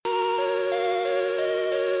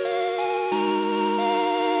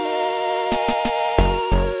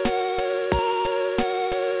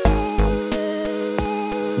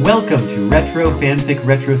Welcome to Retro Fanfic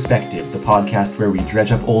Retrospective, the podcast where we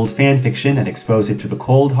dredge up old fanfiction and expose it to the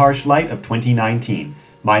cold, harsh light of 2019.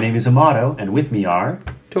 My name is Amato, and with me are...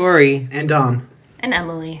 Tori. And Dom. And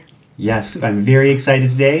Emily. Yes, I'm very excited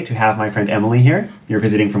today to have my friend Emily here. You're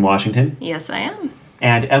visiting from Washington. Yes, I am.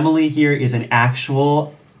 And Emily here is an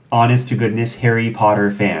actual, honest-to-goodness Harry Potter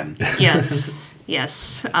fan. Yes,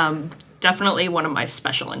 yes. Definitely one of my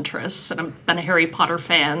special interests. And I've been a Harry Potter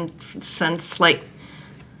fan since, I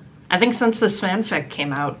think since this fanfic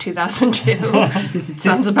came out, 2002.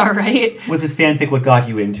 Sounds about right. Was this fanfic what got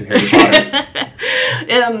you into Harry Potter?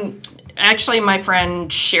 Actually, my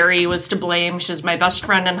friend Sherry was to blame. She was my best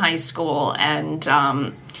friend in high school,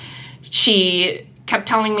 and she kept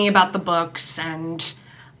telling me about the books, and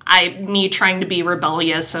me trying to be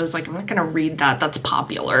rebellious, I was like, I'm not going to read that. That's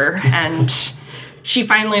popular. And she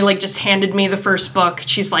finally, just handed me the first book.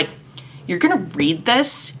 She's like, you're going to read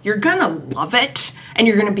this, you're going to love it, and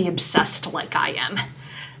you're going to be obsessed like I am.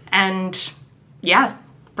 And, yeah,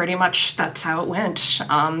 pretty much that's how it went.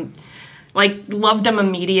 Loved them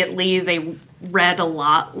immediately. They read a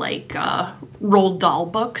lot, Roald Dahl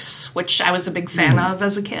books, which I was a big fan of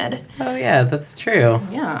as a kid. Oh, yeah, that's true.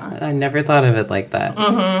 Yeah. I never thought of it like that.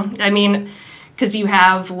 Mm-hmm. I mean, because you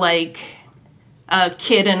have, a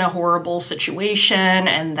kid in a horrible situation,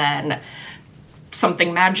 and then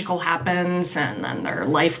something magical happens, and then their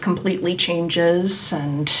life completely changes,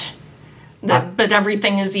 but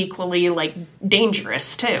everything is equally,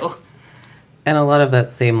 dangerous, too. And a lot of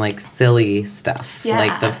that same, silly stuff. Yeah.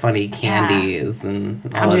 Like the funny candies and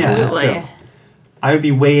all Absolutely. of that. I would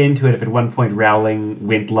be way into it if at one point Rowling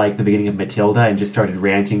went like the beginning of Matilda and just started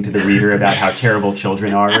ranting to the reader about how terrible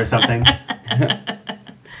children are or something.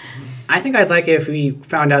 I think I'd like it if we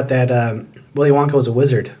found out that Willy Wonka was a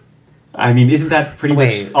wizard. I mean, isn't that pretty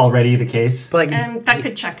much already the case? But That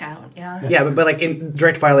could check out, yeah. Yeah, but in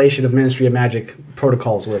direct violation of Ministry of Magic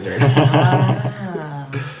protocols wizard.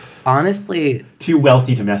 Honestly... Too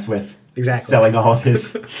wealthy to mess with. Exactly. Selling all of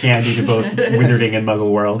his candy to both wizarding and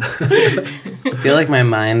muggle worlds. I feel like my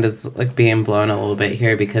mind is being blown a little bit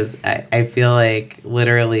here because I feel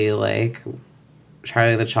literally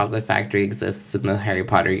Charlie the Chocolate Factory exists in the Harry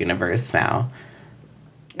Potter universe now.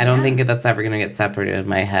 I don't think that's ever going to get separated in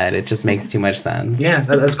my head. It just makes too much sense. Yeah,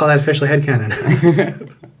 let's call that officially headcanon.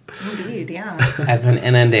 Indeed, yeah. I've been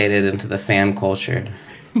inundated into the fan culture.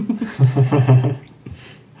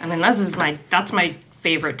 I mean, that's my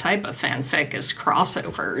favorite type of fanfic is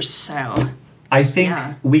crossovers, so... I think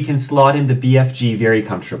we can slot into BFG very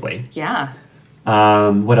comfortably. Yeah.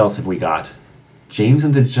 What else have we got? James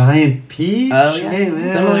and the Giant Peach? Oh, yeah.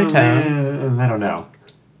 Similar tone. I don't know.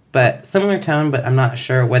 But similar tone, but I'm not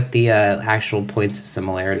sure what the actual points of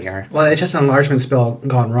similarity are. Well, it's just an enlargement spell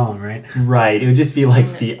gone wrong, right? Right. It would just be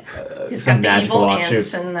the He's some got the magical evil offshoot.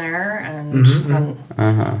 ants in there, and then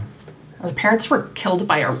the parents were killed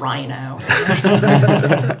by a rhino.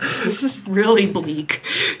 This is really bleak.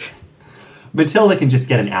 Matilda can just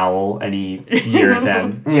get an owl any year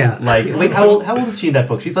then. Yeah. How old is she in that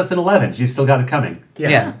book? She's less than 11. She's still got it coming.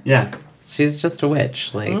 Yeah. Yeah. She's just a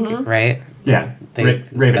witch, right? Yeah. They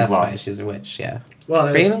specify Ravenclaw. she's a witch, yeah.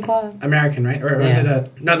 Well, Ravenclaw? American, right? Or was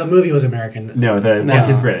it no, the movie was American. No, the book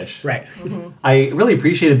is British. Right. I really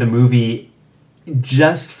appreciated the movie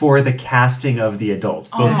just for the casting of the adults.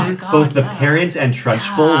 Both the parents and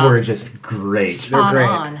Trunchbull were just great. Spot great.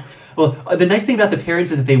 on. Well, the nice thing about the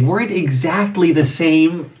parents is that they weren't exactly the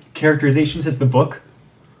same characterizations as the book,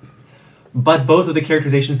 but both of the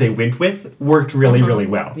characterizations they went with worked really, really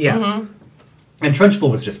well. Yeah. And Trunchbull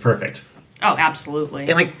was just perfect. Oh, absolutely.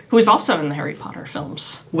 And who's also in the Harry Potter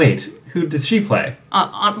films. Wait, who does she play?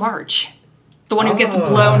 Aunt March. The one who gets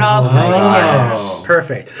blown up. Oh.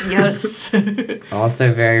 Perfect. Yes.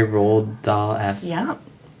 Also very Roald Dahl-esque. Yeah.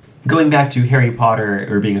 Going back to Harry Potter,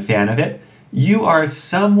 or being a fan of it, you are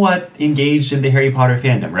somewhat engaged in the Harry Potter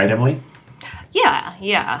fandom, right, Emily?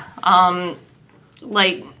 Yeah.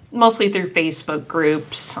 Mostly through Facebook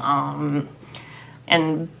groups.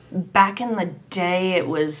 And back in the day, it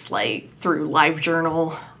was through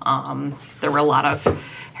LiveJournal. There were a lot of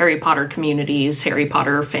Harry Potter communities, Harry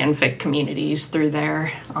Potter fanfic communities through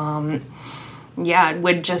there. It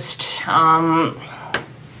would just, a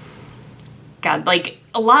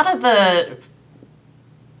lot of the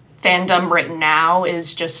fandom right now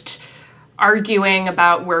is just arguing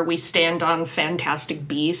about where we stand on Fantastic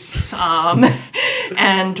Beasts,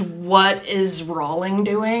 and what is Rowling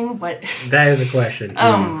doing? That is a question.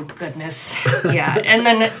 Oh, goodness. Yeah, and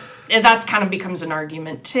then that kind of becomes an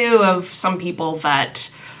argument, too, of some people that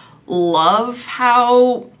love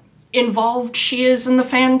how involved she is in the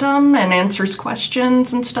fandom and answers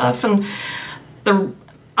questions and stuff, and the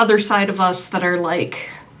other side of us that are like,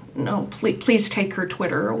 no, please take her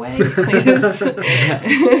Twitter away, please.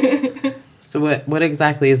 So what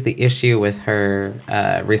exactly is the issue with her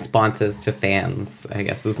responses to fans, I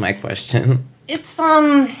guess is my question. It's,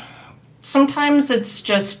 sometimes it's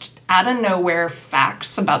just out of nowhere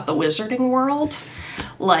facts about the wizarding world.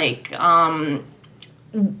 Like,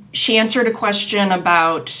 she answered a question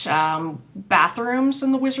about bathrooms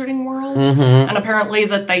in the wizarding world, and apparently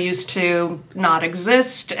that they used to not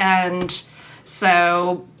exist, and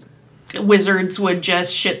so wizards would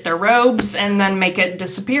just shit their robes and then make it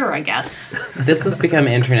disappear, I guess. This has become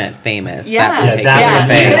internet famous. Yeah. That particular that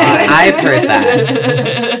thing. one. I've heard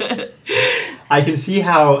that. I can see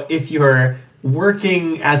how if you're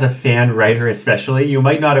working as a fan writer especially, you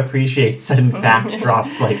might not appreciate sudden fact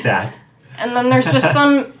drops like that. And then there's just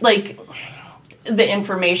some, like, the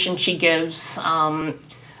information she gives,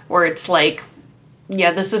 where it's like,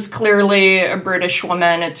 yeah, this is clearly a British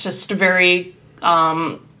woman. It's just very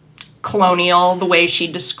colonial, the way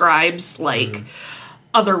she describes, like,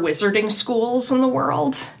 other wizarding schools in the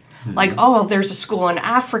world. Like, oh, there's a school in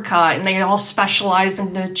Africa, and they all specialize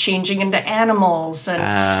into changing into animals.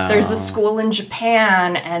 And there's a school in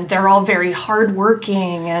Japan, and they're all very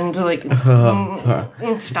hardworking. And like,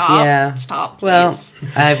 stop, please. Well,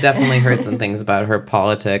 I've definitely heard some things about her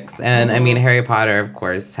politics, and I mean, Harry Potter, of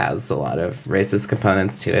course, has a lot of racist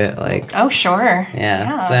components to it. Like, oh, sure,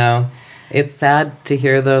 yeah. So it's sad to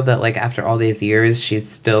hear, though, that like after all these years, she's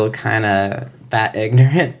still kind of that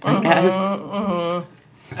ignorant, I guess.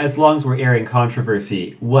 As long as we're airing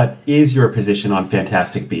controversy, what is your position on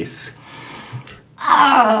Fantastic Beasts?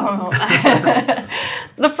 Oh,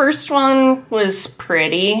 the first one was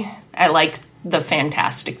pretty. I like the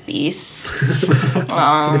Fantastic Beasts.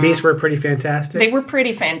 The Beasts were pretty fantastic. They were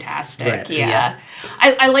pretty fantastic, Right. yeah.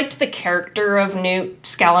 I liked the character of Newt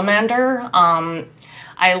Scamander.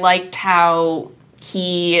 I liked how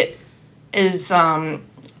he is...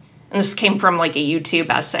 and this came from like a YouTube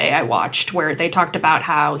essay I watched where they talked about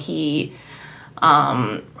how he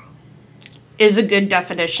is a good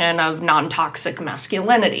definition of non-toxic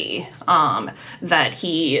masculinity. That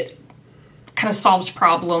he kind of solves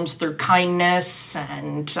problems through kindness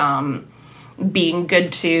and being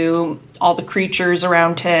good to all the creatures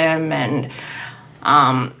around him. And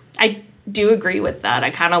I do agree with that. I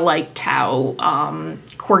kind of liked how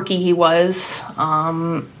quirky he was.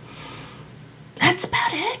 That's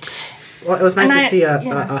about it. Well, it was nice And to see a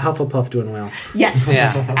yeah. Hufflepuff doing well. Yes,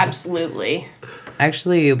 Yeah. absolutely.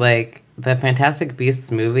 Actually, like the Fantastic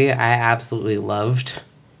Beasts movie, I absolutely loved.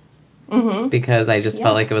 Because I just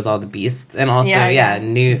felt like it was all the beasts. And also, Yeah.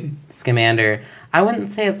 Newt Scamander. I wouldn't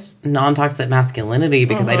say it's non-toxic masculinity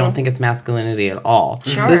because I don't think it's masculinity at all.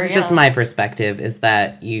 Sure, This is just yeah. my perspective, is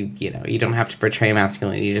that you don't have to portray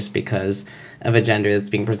masculinity just because of a gender that's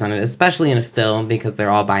being presented, especially in a film because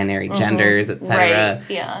they're all binary genders, etc. Right,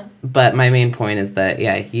 yeah. But my main point is that,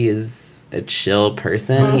 he is a chill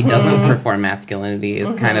person. He doesn't perform masculinity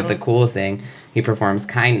is kind of the cool thing. He performs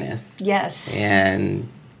kindness. Yes. And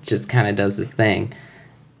just kind of does his thing.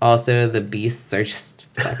 Also, the beasts are just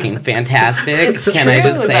fucking fantastic. Can I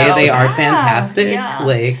just true, say though. they are Yeah, fantastic? yeah.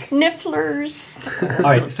 Like, Nifflers. All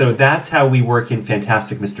right, so that's how we work in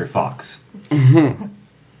Fantastic Mr. Fox.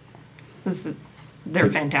 They're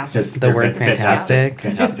fantastic. Just- the they're word fantastic.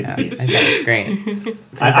 Fantastic Yeah, Beasts. that's great.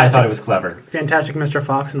 I thought it was clever. Fantastic Mr.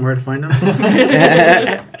 Fox and where to find him.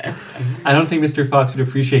 I don't think Mr. Fox would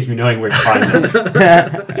appreciate you knowing where to find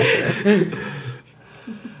them.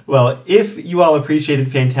 Well, if you all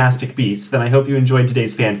appreciated Fantastic Beasts, then I hope you enjoyed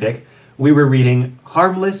today's fanfic. We were reading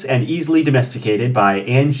Harmless and Easily Domesticated by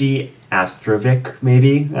Angie Astrovic,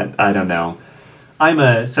 maybe? I don't know. I'm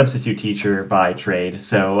a substitute teacher by trade,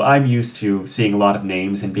 so I'm used to seeing a lot of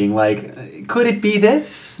names and being like, could it be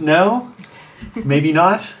this? No? Maybe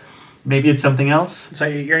not? Maybe it's something else? So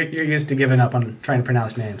you're used to giving up on trying to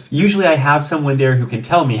pronounce names. Usually I have someone there who can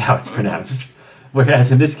tell me how it's pronounced.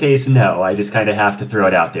 Whereas in this case, no, I just kind of have to throw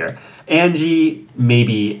it out there. Angie,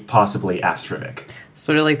 maybe, possibly Astrovic.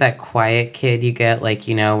 Sort of like that quiet kid you get, like,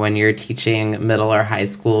 when you're teaching middle or high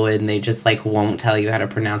school and they just, like, won't tell you how to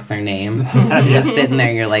pronounce their name. You're just sitting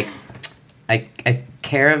there, you're like, I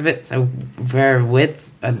care of it, so ver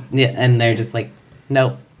wits, and they're just like,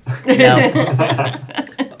 nope, no.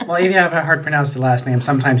 Well, even if you have a hard pronounced last name,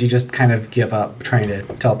 sometimes you just kind of give up trying to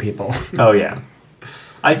tell people. Oh, yeah.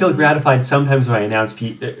 I feel gratified sometimes when I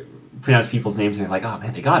pronounce people's names and they're like, oh,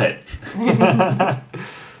 man, they got it.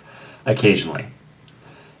 Occasionally.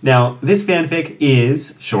 Now, this fanfic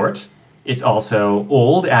is short. It's also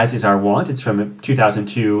old, as is our wont. It's from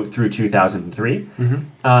 2002 through 2003.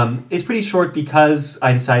 It's pretty short because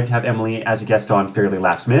I decided to have Emily as a guest on fairly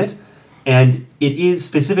last minute. And it is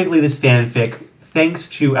specifically this fanfic thanks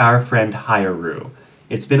to our friend Hairu.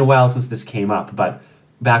 It's been a while since this came up, but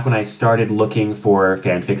back when I started looking for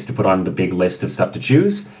fanfics to put on the big list of stuff to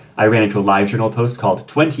choose, I ran into a LiveJournal post called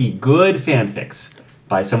 20 Good Fanfics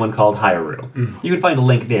by someone called Hairu. You can find a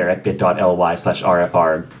link there at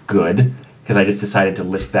bit.ly/rfrgood, because I just decided to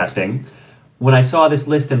list that thing. When I saw this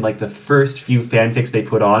list and like the first few fanfics they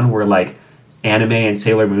put on were like anime and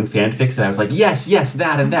Sailor Moon fanfics, and I was like, yes,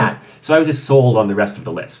 that and that. So I was just sold on the rest of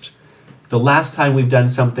the list. The last time we've done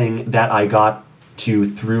something that I got to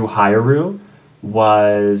through Hairu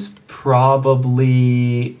was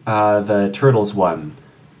probably the Turtles one.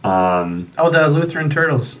 The Lutheran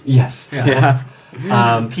Turtles. Yes. Yeah.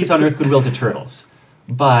 Peace on Earth, Goodwill to Turtles.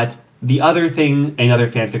 But the other thing, another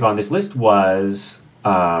fanfic on this list was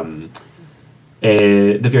The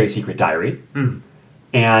Very Secret Diary.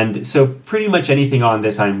 And so pretty much anything on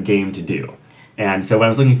this I'm game to do. And so when I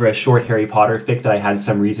was looking for a short Harry Potter fic that I had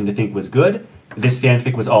some reason to think was good, this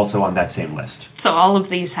fanfic was also on that same list. So all of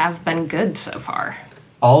these have been good so far.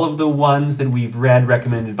 All of the ones that we've read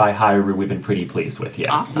recommended by Hairu, we've been pretty pleased with,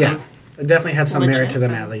 yeah. Awesome. Yeah. It definitely had some merit Legit, to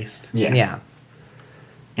them then. at least. Yeah.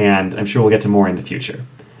 And I'm sure we'll get to more in the future.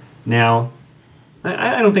 Now,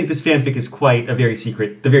 I don't think this fanfic is quite The Very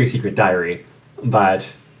Secret Diary,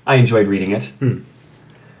 but I enjoyed reading it.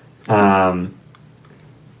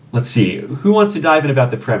 Let's see. Who wants to dive in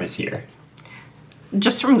about the premise here?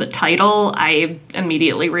 Just from the title, I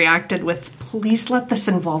immediately reacted with, please let this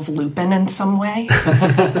involve Lupin in some way.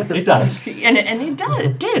 It does. and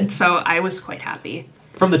it did, so I was quite happy.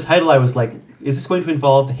 From the title, I was like, is this going to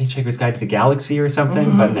involve The Hitchhiker's Guide to the Galaxy or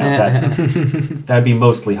something? But no, that'd be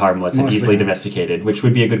mostly harmless and Mostly easily harmless. domesticated, which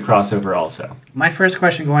would be a good crossover also. My first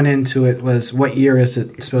question going into it was, what year is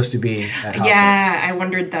it supposed to be at Hogwarts? Yeah, I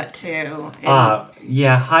wondered that too.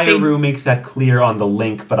 Hairu makes that clear on the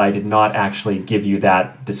link, but I did not actually give you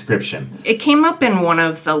that description. It came up in one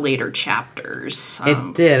of the later chapters.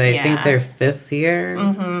 It did. I think yeah. they're 5th year.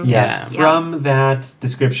 Yeah, from that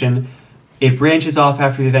description, it branches off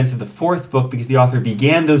after the events of the 4th book because the author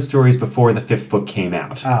began those stories before the 5th book came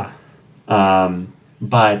out.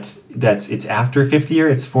 But it's after 5th year.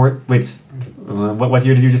 It's fourth. Wait, what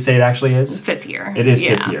year did you just say it actually is? 5th year. It is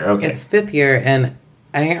Yeah. 5th year. Okay. It's 5th year, and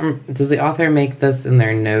I can't, does the author make this in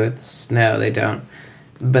their notes? No, they don't.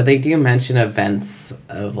 But they do mention events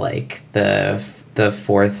of like the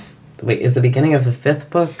 4th. Wait, is the beginning of the 5th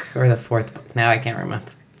book or the 4th book? Now I can't remember.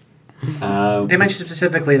 They mentioned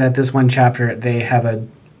specifically that this one chapter, they have a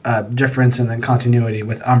difference in the continuity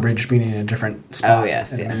with Umbridge being in a different spot. Oh,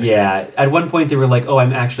 yes, in yes. this. Yeah, at one point they were like, "Oh,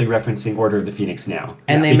 I'm actually referencing Order of the Phoenix now,"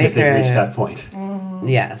 And they because make they've her- reached that point.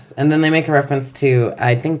 Yes, and then they make a reference to,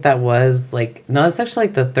 I think that was like, no, it's actually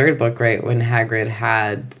like the 3rd book, right? When Hagrid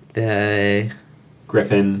had the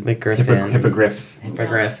Griffin, The Griffin. hippogriff,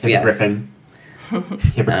 hippogriff. hippogriffin,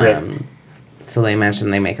 hypocrite. So they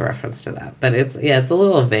make a reference to that, but it's a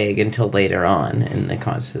little vague until later on in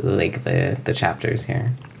the the chapters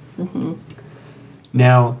here.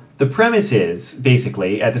 Now, the premise is,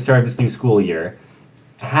 basically, at the start of this new school year,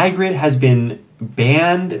 Hagrid has been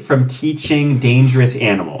banned from teaching dangerous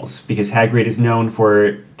animals, because Hagrid is known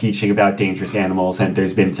for teaching about dangerous animals, and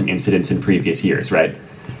there's been some incidents in previous years, right?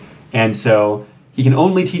 And so, he can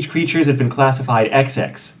only teach creatures that have been classified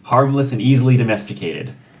XX, harmless and easily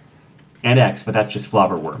domesticated. And X, but that's just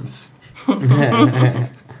flobberworms.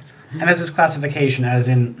 And as this classification, as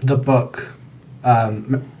in the book,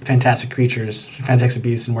 Fantastic Creatures, Fantastic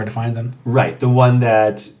Beasts, and Where to Find Them. Right, the one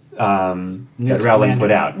that Newt Rowling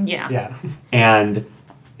put Scamander. out. Yeah. Yeah. And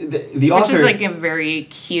the Which author... is like a very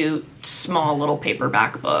cute, small little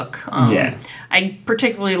paperback book. Yeah. I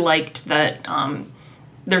particularly liked that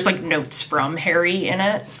there's like notes from Harry in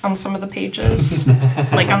it on some of the pages.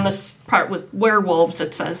 Like on this part with werewolves,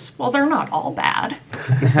 it says, well, they're not all bad.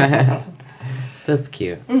 That's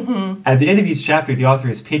cute. At the end of each chapter, the author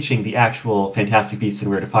is pitching the actual Fantastic Beasts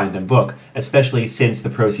and Where to Find Them book, especially since the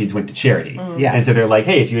proceeds went to charity. Yeah. And so they're like,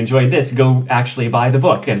 hey, if you enjoyed this, go actually buy the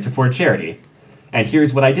book and support charity. And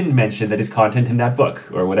here's what I didn't mention that is content in that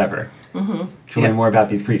book, or whatever, to learn more about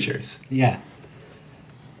these creatures. Yeah.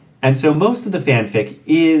 And so most of the fanfic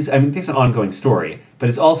is, I mean, it's an ongoing story, but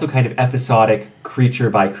it's also kind of episodic,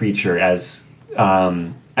 creature by creature, as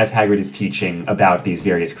Hagrid is teaching about these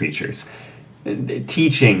various creatures.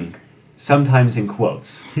 Teaching, sometimes in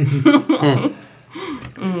quotes. Now,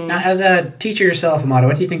 as a teacher yourself, Amado,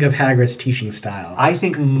 what do you think of Hagrid's teaching style? I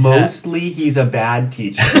think mostly he's a bad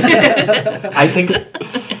teacher. I think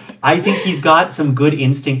I think he's got some good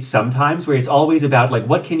instincts sometimes where it's always about, like,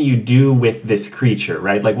 what can you do with this creature,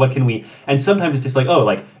 right? Like, what can we... And sometimes it's just like, oh,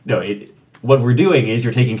 like, no, what we're doing is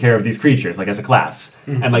you're taking care of these creatures, like, as a class.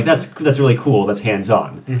 Mm-hmm. And, like, that's really cool. That's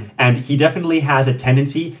hands-on. Mm-hmm. And he definitely has a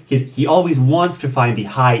tendency... He always wants to find the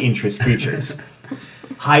high-interest creatures.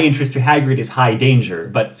 High interest to Hagrid is high danger,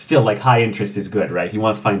 but still, like, high interest is good, right? He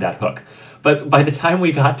wants to find that hook. But by the time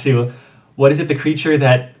we got to... What is it? The creature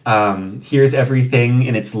that hears everything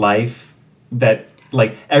in its life, that,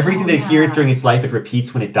 like, everything that it hears during its life, it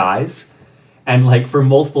repeats when it dies. And, like, for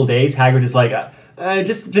multiple days, Hagrid is like,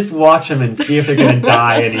 just watch them and see if they're going to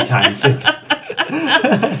die anytime soon.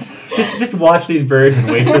 just watch these birds and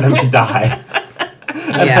wait for them to die.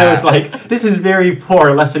 And I was like, this is very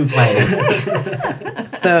poor lesson planning.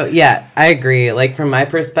 So, yeah, I agree. Like, from my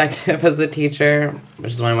perspective as a teacher,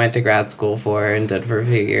 which is what I went to grad school for and did for a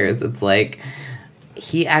few years, it's like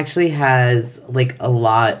he actually has, like, a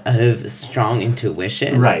lot of strong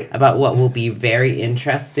intuition about what will be very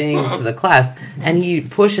interesting to the class. And he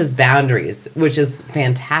pushes boundaries, which is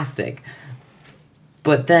fantastic.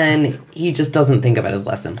 But then he just doesn't think about his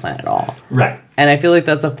lesson plan at all. Right. And I feel like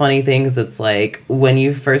that's a funny thing because it's like when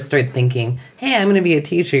you first start thinking, hey, I'm going to be a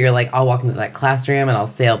teacher, you're like, I'll walk into that classroom and I'll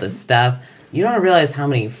say all this stuff. You don't realize how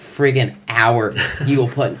many friggin' hours you will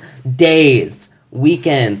put, days,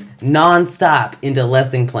 weekends, nonstop into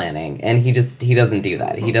lesson planning. And he doesn't do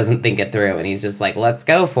that. He doesn't think it through. And he's just like, let's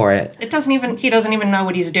go for it. He doesn't even know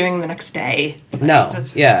what he's doing the next day. No.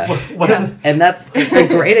 And that's a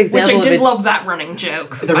great example. Which I did love that running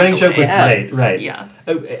joke. The running joke was great, right. Yeah.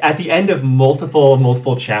 At the end of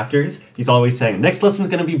multiple chapters, he's always saying, next lesson's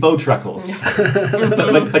going to be Bowtruckles.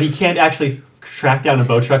 but he can't actually track down a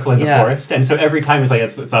Bowtruckle in the forest. And so every time he's like,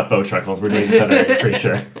 it's not Bowtruckles, we're doing this other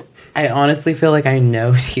creature. I honestly feel like I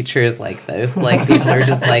know teachers like this. Like, people are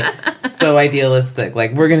just, like, so idealistic.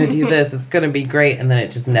 Like, we're going to do this. It's going to be great. And then it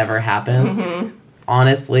just never happens. Mm-hmm.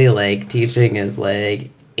 Honestly, like, teaching is, like,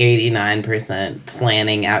 89%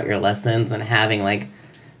 planning out your lessons and having, like,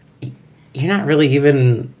 you're not really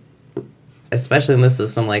even, especially in this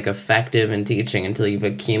system, like, effective in teaching until you've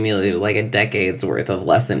accumulated, like, a decade's worth of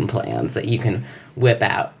lesson plans that you can whip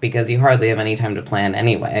out because you hardly have any time to plan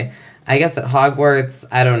anyway. I guess at Hogwarts,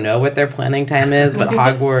 I don't know what their planning time is, but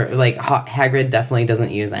Hogwarts, like, Hagrid definitely doesn't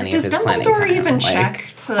use any of his planning time. Does Dumbledore even check?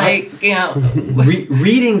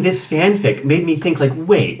 Reading this fanfic made me think, like,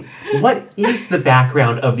 wait, what is the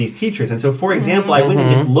background of these teachers? And so, for example, I went and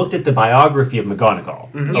just looked at the biography of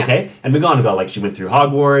McGonagall, okay? And McGonagall, like, she went through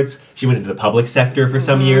Hogwarts, she went into the public sector for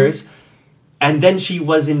some years, and then she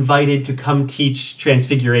was invited to come teach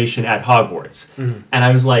Transfiguration at Hogwarts. And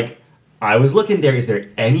I was like, I was looking there. Is there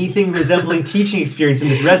anything resembling teaching experience in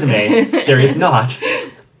this resume? There is not.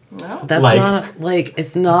 No. That's not, like,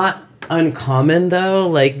 it's not uncommon, though.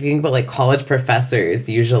 Like, if you think about, like, college professors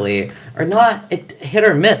usually are not hit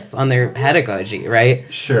or miss on their pedagogy, right?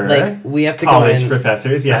 Sure. Like, we have to college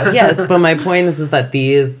professors, yes. Yes, but my point is that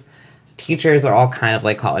these teachers are all kind of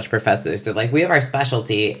like college professors. So, like, we have our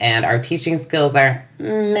specialty, and our teaching skills are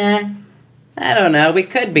meh. I don't know. We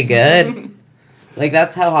could be good. Like,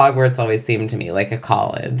 that's how Hogwarts always seemed to me, like a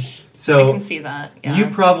college. So, I can see that, yeah. You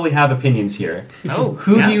probably have opinions here. Oh,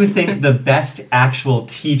 Who do you think the best actual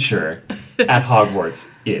teacher at Hogwarts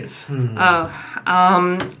is?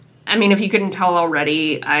 I mean, if you couldn't tell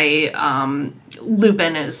already,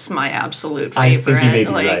 Lupin is my absolute favorite. I think he may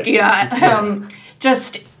be right. Yeah,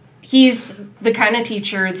 just, he's the kind of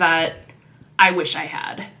teacher that I wish I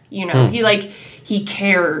had. You know, he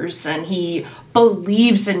cares and he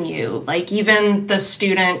believes in you. Like, even the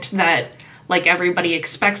student that, like, everybody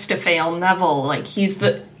expects to fail, Neville, like, he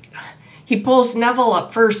pulls Neville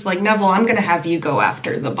up first, like, Neville, I'm going to have you go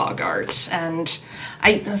after the Boggart. And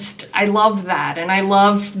I love that. And I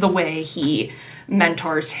love the way he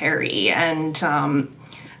mentors Harry. And,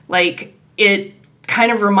 like, it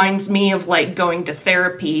kind of reminds me of, like, going to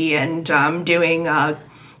therapy and doing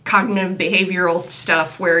cognitive behavioral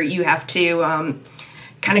stuff where you have to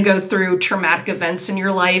kind of go through traumatic events in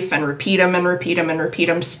your life and repeat them and repeat them and repeat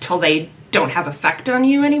them till they don't have effect on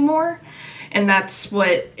you anymore. And that's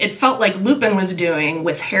what it felt like Lupin was doing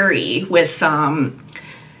with Harry, with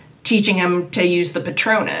teaching him to use the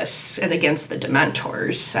Patronus and against the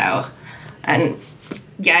Dementors. So, and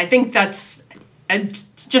yeah, I think that's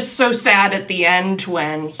just so sad at the end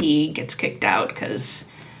when he gets kicked out because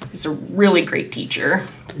he's a really great teacher.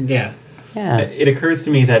 Yeah. It occurs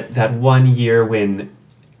to me that 1 year when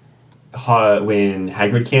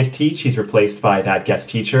Hagrid can't teach, he's replaced by that guest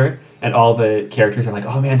teacher, and all the characters are like,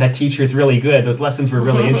 oh man, that teacher's really good. Those lessons were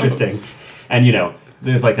really interesting. And, you know,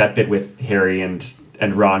 there's like that bit with Harry and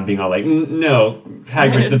and Ron being all like, no,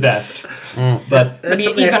 Hagrid's the best. But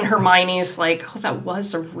even Hermione's like, oh, that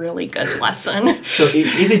was a really good lesson. So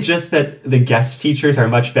is it just that the guest teachers are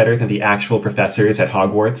much better than the actual professors at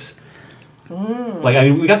Hogwarts? Like, I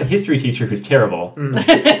mean, we got the history teacher who's terrible.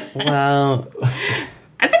 Well,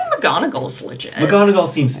 I think McGonagall's legit. McGonagall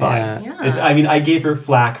seems fine. Yeah. I mean, I gave her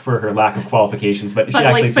flack for her lack of qualifications, but she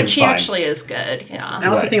actually seems but she fine. actually is good. Yeah. I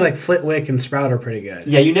also Right. think like Flitwick and Sprout are pretty good.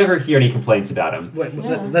 Yeah, you never hear any complaints about him.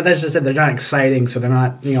 That's just it. They're not exciting, so they're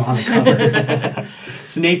not on the cover.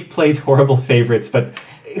 Snape plays horrible favorites, but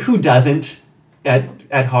who doesn't at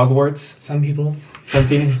Hogwarts? Some people.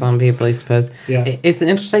 some people, I suppose. Yeah. It's an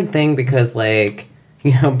interesting thing because, like,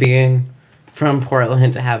 being from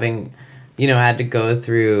Portland, having, had to go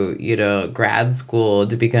through, grad school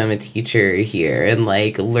to become a teacher here and,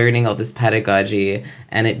 like, learning all this pedagogy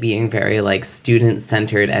and it being very, like,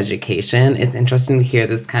 student-centered education. It's interesting to hear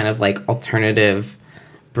this kind of, like, alternative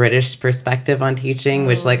British perspective on teaching,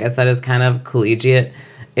 which, like I said, is kind of collegiate.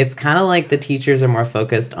 It's kind of like the teachers are more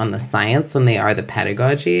focused on the science than they are the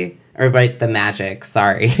pedagogy. Or the magic,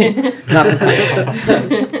 sorry. Not the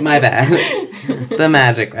science. My bad. The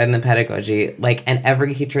magic and the pedagogy. Like, and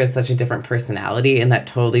every teacher has such a different personality, and that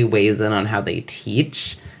totally weighs in on how they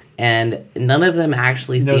teach. And none of them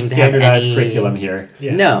actually No seem to have standardized any curriculum here.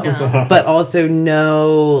 Yeah. No, but also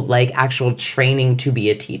no, like, actual training to be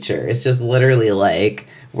a teacher. It's just literally like,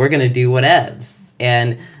 we're going to do whatevs.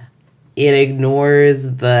 And it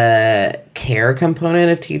ignores the care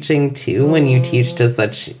component of teaching, too, when you teach to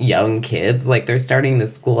such young kids. Like, they're starting the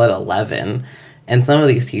school at 11, and some of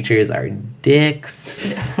these teachers are dicks.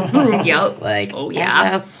 Yep. Like, oh, yeah.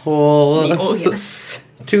 assholes. Oh, yes.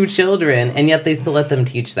 To children, and yet they still let them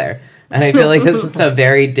teach there. And I feel like that's just a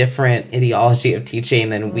very different ideology of teaching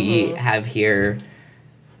than we have here.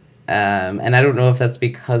 And I don't know if that's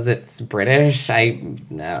because it's British. I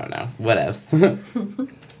don't know. What else?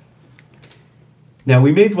 Now,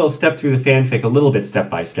 we may as well step through the fanfic a little bit step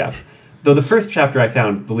by step. Though the first chapter I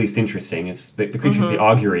found the least interesting. It's the creatures of the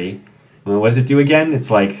augury. What does it do again?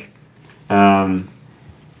 It's like, I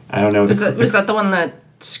don't know. Was that the one that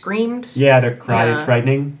screamed? Yeah, their cry is Yeah.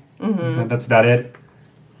 frightening. That's about it.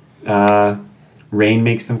 Rain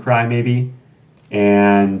makes them cry, maybe.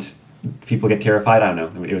 And people get terrified. I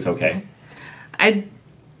don't know. It was okay. I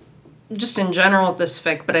just in general with this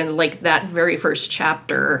fic, but in like that very first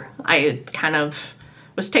chapter, I kind of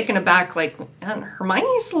was taken aback. Like, man,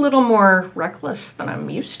 Hermione's a little more reckless than I'm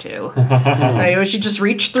used to. She just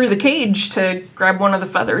reached through the cage to grab one of the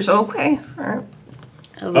feathers. Okay, all right.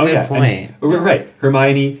 That was a good point. And, right.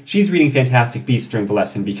 Hermione, she's reading Fantastic Beasts during the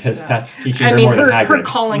lesson because that's teaching her I mean, more than Hagrid. her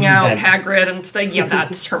calling out And- Hagrid and stuff, yeah,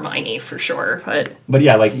 that's Hermione for sure. But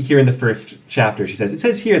yeah, like here in the first chapter, she says, it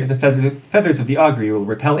says here that the feathers of the augury will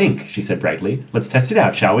repel ink, she said brightly. Let's test it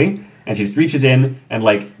out, shall we? And she just reaches in and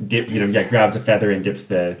like, grabs a feather and dips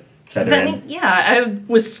the feather in. I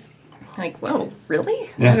was like, whoa, really?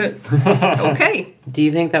 Yeah. Okay. Do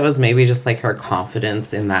you think that was maybe just like her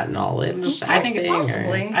confidence in that knowledge? I think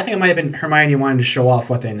possibly. I think it might have been Hermione wanting to show off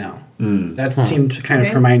what they know. That seemed kind of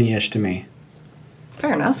Okay. Hermione-ish to me.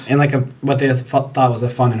 Fair enough. In like what they thought was a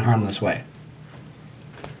fun and harmless way.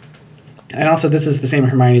 And also, this is the same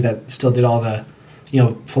Hermione that still did all the,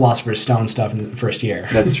 Philosopher's Stone stuff in the first year.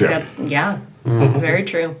 That's true. Yeah. Very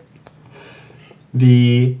true.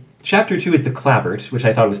 The chapter 2 is the Clabbert, which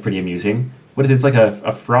I thought was pretty amusing. What is it? It's like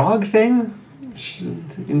a frog thing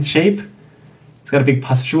in shape. It's got a big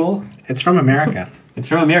pustule. It's from America. It's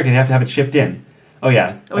from America. They have to have it shipped in. Oh,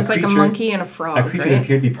 yeah. It was like a monkey and a frog, A creature right? that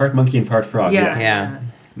appeared to be part monkey and part frog. Yeah. Yeah.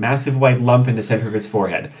 Massive white lump in the center of his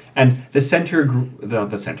forehead. And the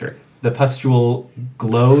the pustule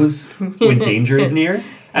glows when danger is near.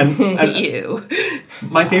 And Ew.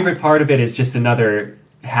 my favorite part of it is just another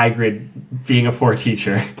Hagrid being a poor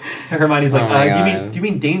teacher. Hermione's like, Oh my do you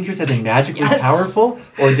mean dangerous as in magically Yes. powerful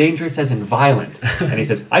or dangerous as in violent? And he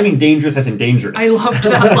says, I mean dangerous as in dangerous. I loved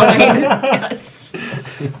that line. Yes.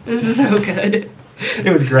 This is so good.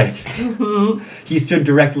 It was great. He stood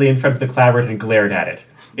directly in front of the Clabbert and glared at it.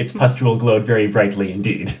 Its pustule glowed very brightly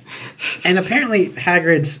indeed. And apparently,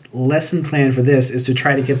 Hagrid's lesson plan for this is to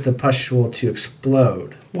try to get the pustule to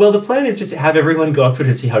explode. Well, the plan is just to have everyone go up to it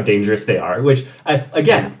to see how dangerous they are, which,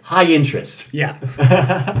 again, high interest. Yeah.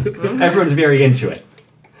 Everyone's very into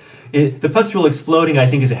it. The pustule exploding, I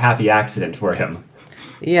think, is a happy accident for him.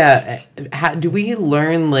 Yeah. Do we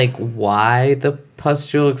learn, like, why the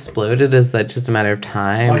pustule exploded? Is that just a matter of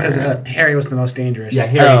time? Because Harry was the most dangerous. Yeah,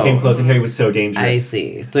 Harry came close, and Harry was so dangerous. I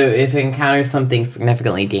see. So if it encounters something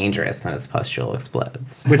significantly dangerous, then its pustule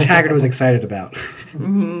explodes. Which Hagrid was excited about.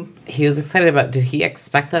 He was excited about. Did he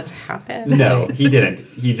expect that to happen? No, he didn't.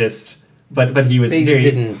 He just... But he was He just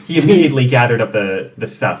didn't. He immediately gathered up the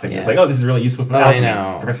stuff, and he was like, oh, this is really useful for alchemy. I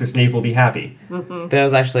know. Professor Snape will be happy. There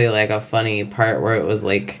was actually, like, a funny part where it was,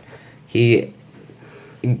 like,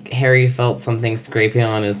 Harry felt something scraping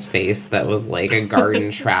on his face that was, like, a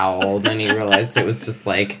garden trowel. Then he realized it was just,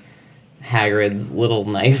 like, Hagrid's little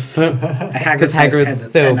knife. Because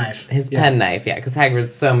Hagrid's pen knife. His pen knife, yeah. Because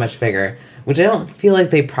Hagrid's so much bigger. Which I don't feel like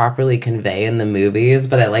they properly convey in the movies,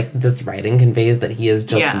 but I like this writing conveys that he is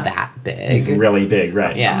just that big. He's really big,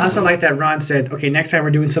 right? Yeah. I also like that Ron said, okay, next time we're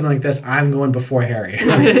doing something like this, I'm going before Harry.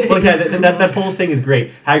 Well, yeah, that whole thing is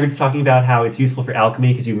great. Hagrid's talking about how it's useful for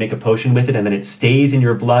alchemy because you make a potion with it and then it stays in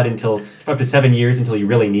your blood until up to 7 years until you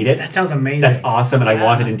really need it. That sounds amazing. That's awesome, and I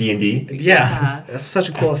want it in D&D. Yeah. That's such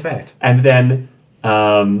a cool effect. And then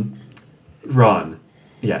Ron...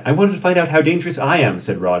 Yeah, I wanted to find out how dangerous I am,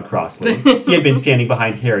 said Ron crossly. He had been standing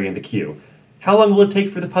behind Harry in the queue. How long will it take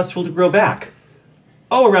for the pustule to grow back?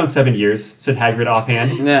 Oh, around 7 years, said Hagrid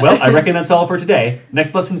offhand. Well, I reckon that's all for today.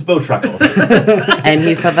 Next lesson's Bowtruckles. And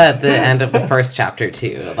he said that at the end of the first chapter,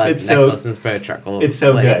 too. Next lesson's Bowtruckles. It's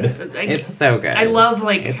so good. It's so good. I love,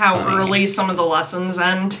 like, it's how funny. early some of the lessons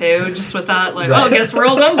end, too. Just with that, like, I guess we're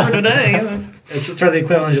all done for today. It's sort of the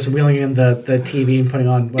equivalent of just wheeling in the TV and putting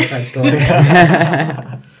on West Side Story.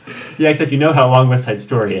 Yeah, except you know how long West Side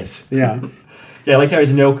Story is. Yeah. Yeah, like he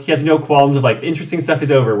has no qualms of, like, the interesting stuff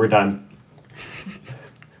is over, we're done.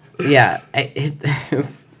 Yeah,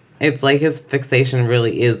 it's like his fixation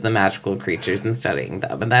really is the magical creatures and studying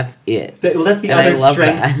them, and that's it. That's the other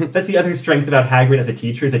strength. That's the other strength about Hagrid as a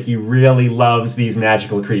teacher is that he really loves these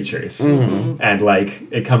magical creatures, and like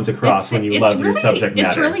it comes across when you love your subject matter.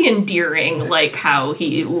 It's really endearing, like how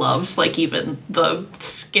he loves like even the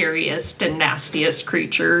scariest and nastiest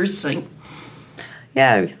creatures. Like,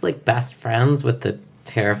 yeah, he's like best friends with the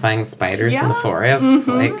terrifying spiders in the forest.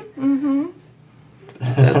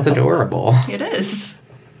 That's adorable. It is.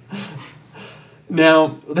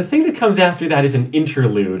 Now, the thing that comes after that is an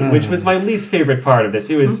interlude, which was my least favorite part of this.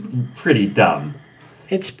 It was pretty dumb.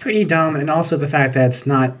 It's pretty dumb, and also the fact that it's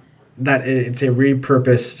not that it's a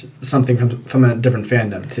repurposed something from a different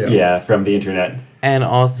fandom too. Yeah, from the internet, and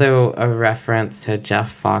also a reference to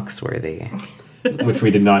Jeff Foxworthy, which we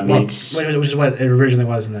did not need. Which is what it originally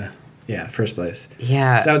was in the first place.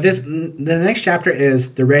 Yeah. So the next chapter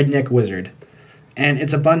is the Redneck Wizard. And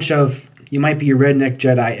it's a bunch of, you might be a redneck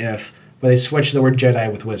Jedi if, but they switch the word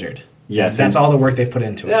Jedi with wizard. Yes. That's all the work they put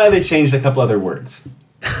into it. Yeah, they changed a couple other words.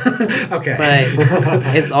 Okay. But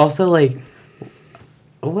it's also like,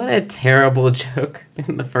 what a terrible joke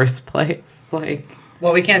in the first place. Like,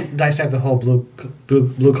 well, we can't dissect the whole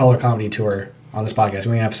blue collar comedy tour on this podcast. We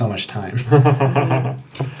only have so much time.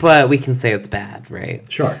 But we can say it's bad, right?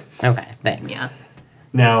 Sure. Okay, thanks. Yeah.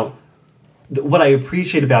 Now, what I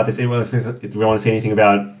appreciate about this, do we want to say anything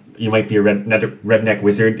about you might be a redneck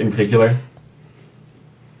wizard in particular?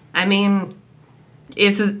 I mean,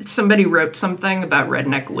 if somebody wrote something about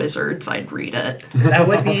redneck wizards, I'd read it. That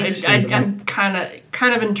would be interesting. I'm kind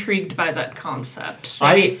of intrigued by that concept.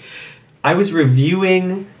 I was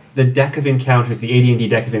reviewing the deck of encounters, the AD&D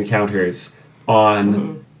deck of encounters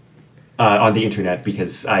on the internet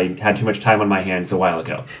because I had too much time on my hands a while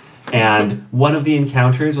ago. And one of the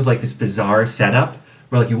encounters was like this bizarre setup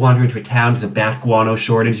where like you wander into a town, there's a bat guano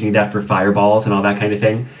shortage, you need that for fireballs and all that kind of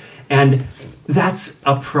thing. And that's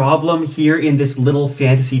a problem here in this little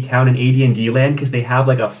fantasy town in AD&D land because they have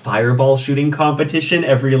like a fireball shooting competition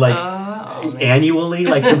every annually,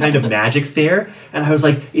 like some kind of magic fair. And I was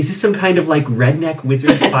like, is this some kind of like redneck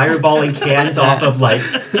wizards fireballing cans off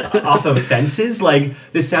of fences? Like,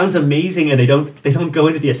 this sounds amazing, and they don't go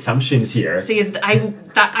into the assumptions here. See,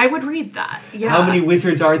 I would read that. Yeah. How many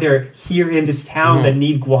wizards are there here in this town that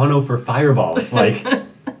need guano for fireballs? Like,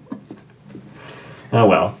 oh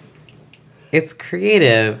well. It's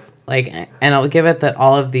creative. Like, and I'll give it that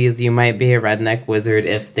all of these, you might be a redneck wizard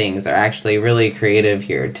if things are actually really creative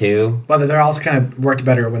here too. Well, they're also kind of worked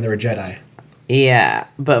better when they were Jedi. Yeah,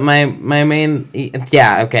 but my main,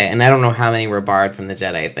 yeah, okay, and I don't know how many were barred from the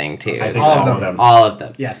Jedi thing too. I think all of them. All of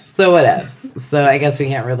them. Yes. So whatevs. So I guess we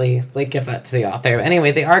can't really like give that to the author. But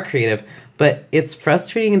anyway, they are creative, but it's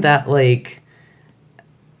frustrating that like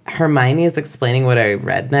Hermione is explaining what a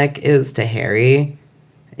redneck is to Harry.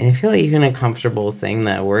 And I feel like even uncomfortable saying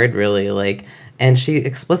that word, really. Like, and she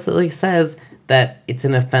explicitly says that it's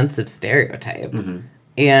an offensive stereotype. Mm-hmm.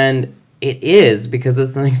 And it is, because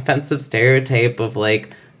it's an offensive stereotype of,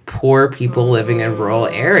 like, poor people living in rural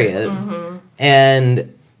areas.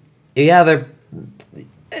 And, yeah, I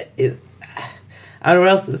don't know what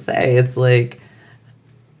else to say. It's like,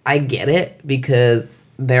 I get it, because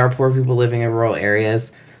there are poor people living in rural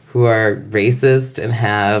areas who are racist and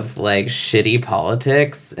have, like, shitty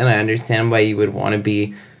politics, and I understand why you would want to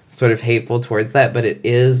be sort of hateful towards that, but it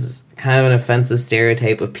is kind of an offensive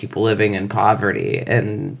stereotype of people living in poverty,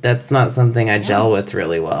 and that's not something I gel with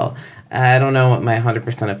really well. I don't know what my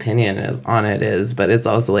 100% opinion on it is, but it's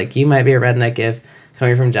also like, you might be a redneck if,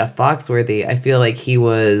 coming from Jeff Foxworthy, I feel like he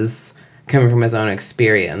was coming from his own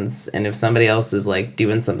experience, and if somebody else is, like,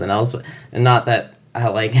 doing something else, and not that I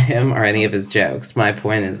like him or any of his jokes, my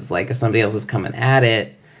point is, like, if somebody else is coming at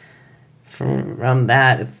it from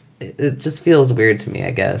that, it just feels weird to me,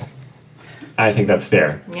 I guess. I think that's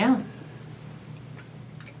fair. Yeah.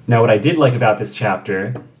 Now, what I did like about this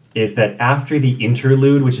chapter is that after the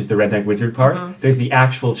interlude, which is the Redneck Wizard part, there's the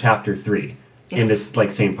actual chapter 3 in this, like,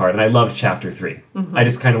 same part, and I loved chapter 3. I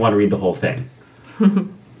just kind of want to read the whole thing.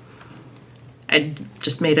 I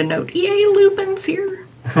just made a note. Yay, Lupin's here.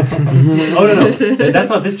 Oh, no,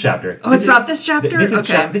 that's not this chapter. Oh, it's not this chapter? This is,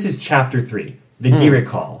 Okay. this is chapter 3, the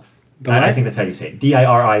Diricawl. I think that's how you say it.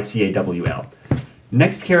 Diricawl.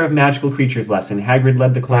 Next Care of Magical Creatures lesson, Hagrid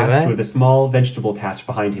led the class to the small vegetable patch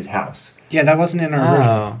behind his house. Yeah, that wasn't in our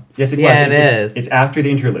version. Yes, it was. Yeah, it is. It's after the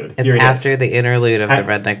interlude. It's after the interlude of the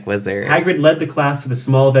Redneck Wizard. Hagrid led the class to the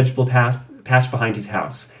small vegetable patch behind his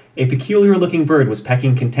house. A peculiar-looking bird was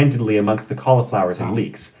pecking contentedly amongst the cauliflowers and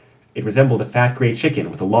leeks. It resembled a fat gray chicken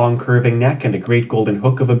with a long curving neck and a great golden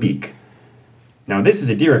hook of a beak. Now this is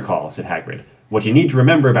a Diricawl, said Hagrid. What you need to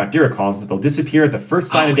remember about Diricawls is that they'll disappear at the first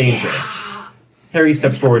sign of danger. Yeah. Harry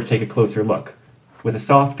stepped forward to take a closer look. With a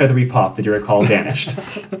soft, feathery pop, the Diricawl vanished.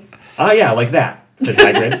 Ah, yeah, like that, said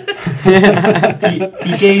Hagrid.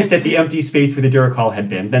 he gazed at the empty space where the Diricawl had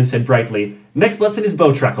been, then said brightly, "Next lesson is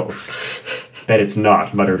Bowtruckles." "Bet it's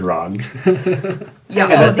not," muttered Ron.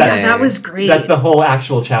 That was great. That's the whole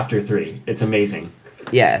actual chapter 3. It's amazing.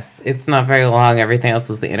 Yes, it's not very long. Everything else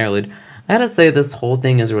was the interlude. I gotta say, this whole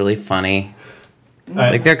thing is really funny.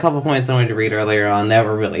 Like, there are a couple points I wanted to read earlier on that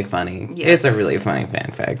were really funny. Yes. It's a really funny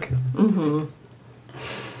fanfic.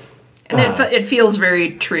 And it feels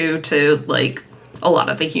very true to, like, a lot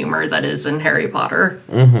of the humor that is in Harry Potter.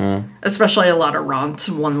 Especially a lot of Ron's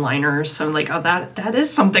one-liners. So I'm like, oh, that is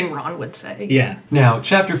something Ron would say. Yeah. Now,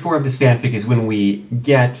 chapter 4 of this fanfic is when we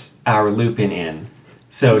get our Lupin in.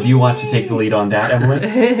 So, do you want to take the lead on that,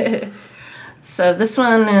 Emily? So this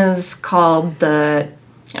one is called the,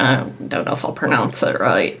 I don't know if I'll pronounce it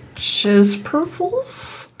right,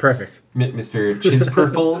 Chisperfles? Perfect. Mr.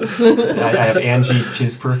 Chisperfles? I have Angie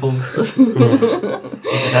Chisperfles.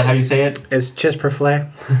 Is that how you say it? It's Chisperflay.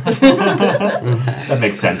 That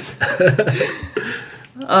makes sense.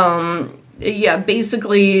 Yeah,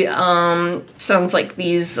 basically, sounds like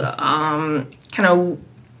these kind of,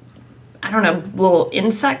 I don't know, little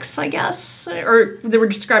insects, I guess, or they were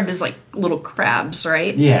described as like little crabs,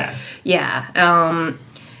 right? Yeah. Yeah.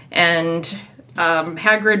 And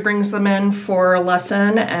Hagrid brings them in for a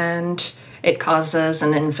lesson, and it causes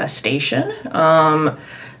an infestation,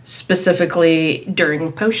 specifically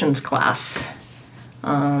during potions class.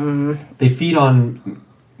 They feed on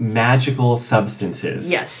magical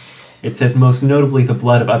substances. Yes. It says most notably the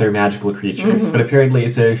blood of other magical creatures, but apparently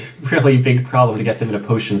it's a really big problem to get them in a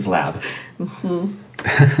potions lab.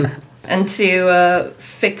 And to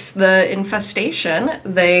fix the infestation,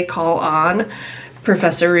 they call on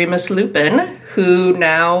Professor Remus Lupin, who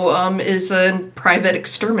now is a private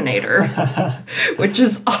exterminator, which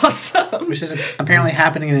is awesome. Which is apparently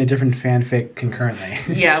happening in a different fanfic concurrently.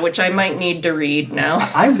 Yeah, which I might need to read now.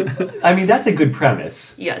 I mean, that's a good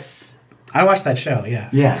premise. Yes. I watched that show, yeah.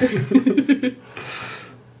 Yeah.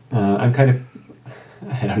 I'm kind of...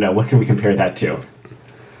 I don't know. What can we compare that to?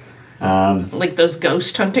 Like those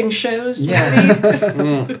ghost hunting shows?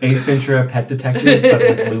 Yeah. Ace Ventura, Pet Detective, but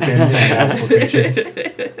with Lupin and magical creatures.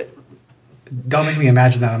 Don't make me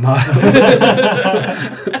imagine that, Amato.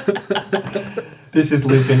 This is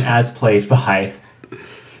Lupin as played by...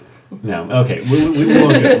 No, okay. We won't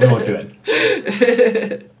do it. We won't do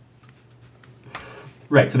it.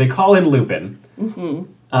 Right, so they call in Lupin.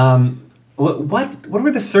 What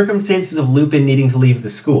were the circumstances of Lupin needing to leave the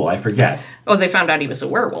school? I forget. Oh, they found out he was a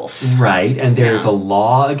werewolf. Right, and there's a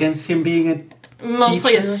law against him being a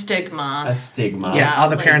Mostly teacher? a stigma. A stigma. Yeah, all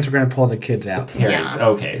the like- parents were going to pull the kids out. Parents. Yeah.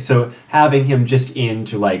 Okay, so having him just in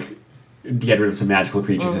to, like, get rid of some magical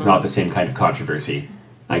creatures is not the same kind of controversy,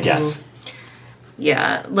 I guess.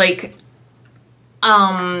 Yeah, like,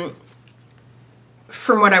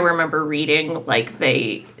 from what I remember reading, like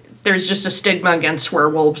there's just a stigma against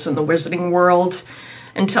werewolves in the wizarding world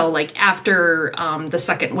until like after the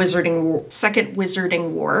second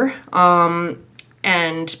Wizarding War,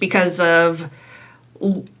 and because of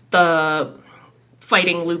the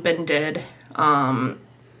fighting Lupin did,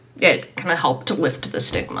 it kind of helped to lift the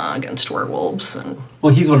stigma against werewolves. And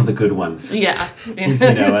Well, he's one of the good ones. yeah, He's,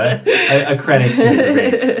 a credit to his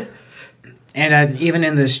race. And even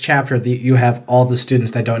in this chapter, you have all the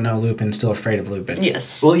students that don't know Lupin still afraid of Lupin.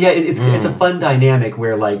 yes. Well, yeah, it's a fun dynamic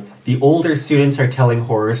where, like, the older students are telling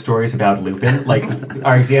horror stories about Lupin. Like,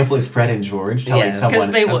 our example is Fred and George telling Yes. someone...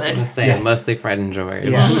 'Cause they I was would. gonna say, Yeah. mostly Fred and George.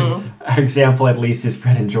 Yeah. Our example, at least, is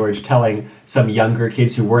Fred and George telling some younger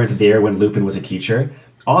kids who weren't there when Lupin was a teacher.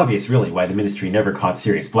 Obvious, really, why the Ministry never caught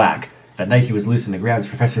Sirius Black. That night he was loose in the grounds,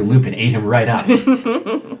 Professor Lupin ate him right up.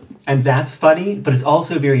 And that's funny, but it's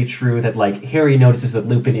also very true that, like, Harry notices that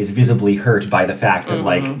Lupin is visibly hurt by the fact that,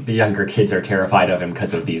 like, the younger kids are terrified of him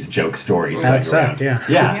because of these joke stories That going would suck, around. yeah.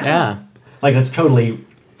 Yeah. Yeah. Like, that's totally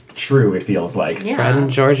true, it feels like. Yeah. Fred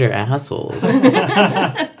and George are assholes.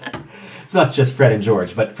 It's not just Fred and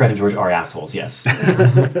George, but Fred and George are assholes, yes.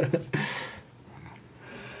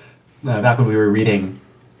 Back when we were reading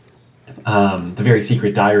The Very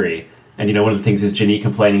Secret Diary, and, one of the things is Ginny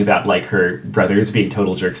complaining about, like, her brothers being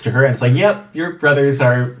total jerks to her, and it's like, yep, your brothers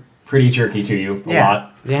are pretty jerky to you a Yeah.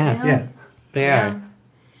 lot. Yeah. Yeah. They are.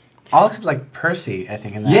 All except, like, Percy, I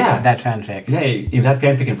think, in that, Yeah. that fanfic. Yeah, in that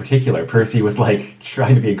fanfic in particular, Percy was, like,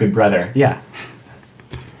 trying to be a good brother. Yeah.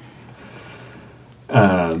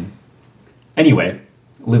 Anyway,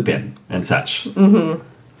 Lupin and such.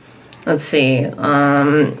 Let's see.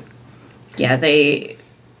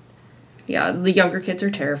 The younger kids are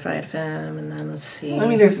terrified of him, and then let's see. I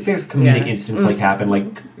mean, there's comedic Yeah. incidents like happen.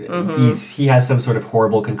 Like he has some sort of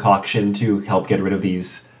horrible concoction to help get rid of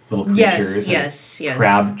these little creatures. Yes, and yes.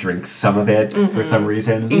 Crab drinks some of it for some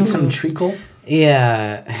reason. Eat some treacle.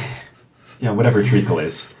 Yeah. Whatever treacle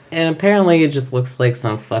is. And apparently it just looks like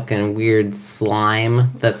some fucking weird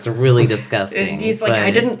slime that's really disgusting. He's like, but-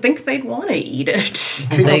 I didn't think they'd want to eat it.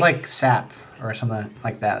 Treacle's They- like sap or something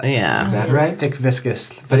like that. Yeah. Is that right? Thick,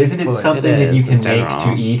 viscous. But isn't it fluid. something It that you is, can in make general.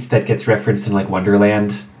 to eat that gets referenced in like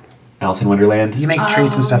Wonderland, Alice in Wonderland? You make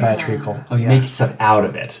treats and stuff out of treacle. you make stuff out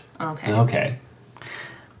of it. Okay. Okay. Kind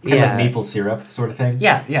of Yeah. like maple syrup sort of thing.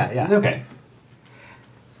 Yeah. Okay.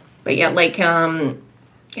 But yeah, like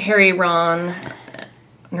Harry, Ron,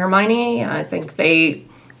 and Hermione, I think they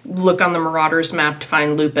look on the Marauders map to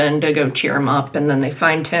find Lupin to go cheer him up, and then they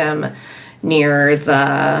find him near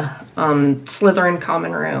the Slytherin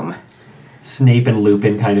common room. Snape and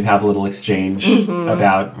Lupin kind of have a little exchange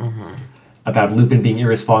about Lupin being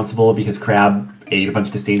irresponsible because Crabbe ate a bunch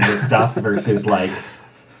of this dangerous stuff versus like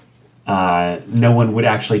no one would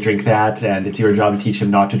actually drink that, and it's your job to teach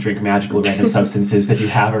him not to drink magical random substances that you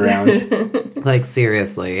have around. Like,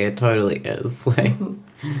 seriously, it totally is. Like,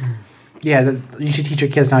 Yeah, you should teach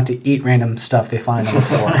your kids not to eat random stuff they find on the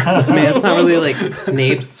floor. I mean, it's not really, like,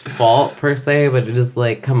 Snape's fault, per se, but it is,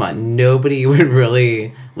 like, come on, nobody would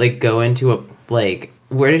really, like, go into a, like,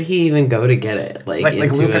 where did he even go to get it? Like like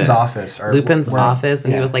into Lupin's office. Or Lupin's where- office,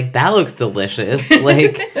 and he yeah. was like, that looks delicious.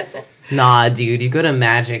 Like, nah, dude, you go to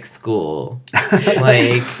magic school.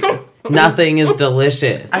 Like, nothing is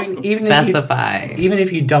delicious. I mean, even if you- Specify. Even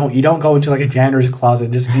if you don't go into like a janitor's closet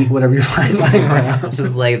and just eat whatever you find lying around. It's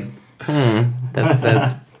just like, that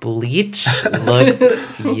says bleach. Looks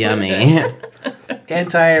yummy.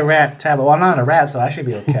 Anti-rat tablet. Well, I'm not a rat, so I should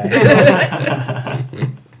be okay.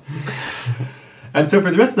 And so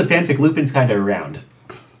for the rest of the fanfic, Lupin's kind of around,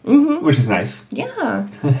 which is nice. Yeah.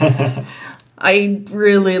 I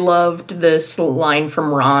really loved this line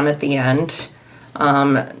from Ron at the end.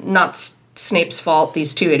 Not Snape's fault.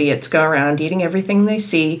 These two idiots go around eating everything they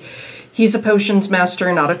see. He's a potions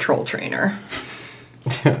master, not a troll trainer.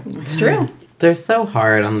 It's true. They're so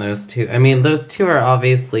hard on those two. I mean, those two are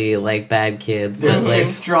obviously, like, bad kids. There's But, like like,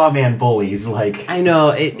 straw man bullies, like I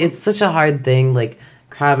know, it's such a hard thing, like,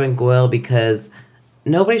 Crabbe and Goyle, because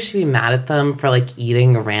nobody should be mad at them for, like,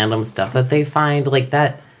 eating random stuff that they find. Like,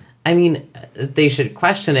 that, I mean, they should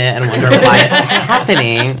question it and wonder why it's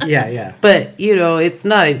happening. Yeah. But, it's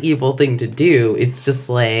not an evil thing to do. It's just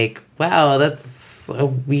like, wow, that's a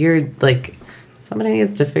weird, like, somebody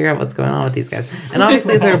needs to figure out what's going on with these guys. And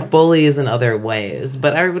obviously they're bullies in other ways,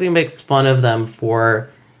 but everybody makes fun of them for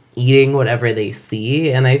eating whatever they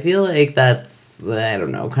see. And I feel like that's, I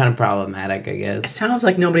don't know, kind of problematic, I It guess. sounds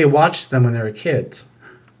like nobody watched them when they were kids.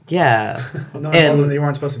 Yeah. No one told them And they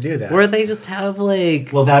weren't supposed to do that. where they just have, like,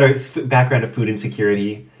 well, that or background of food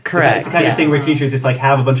insecurity. Correct, It's the kind of thing where yes. teachers just like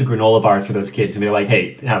have a bunch of granola bars for those kids, and they're like,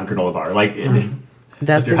 "Hey, have a granola bar." Like,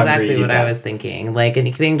 That's If you're hungry, exactly eat what I that. was thinking. Like an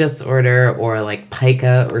eating disorder or like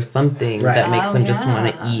pica or something Right. that makes Oh, them just want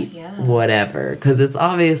yeah, to eat yeah. whatever. Because it's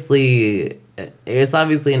obviously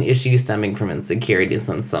an issue stemming from insecurities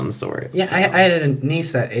in some sort. Yeah, so. I had a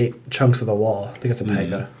niece that ate chunks of the wall because of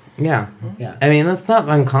pica. Yeah. Yeah. I mean, that's not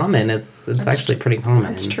uncommon. It's actually pretty common.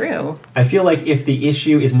 That's true. I feel like if the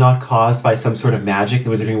issue is not caused by some sort of magic, the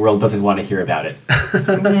Wizarding World doesn't want to hear about it.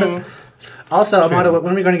 Also, Amanda,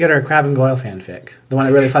 when are we going to get our Crab and Goyle fanfic? The one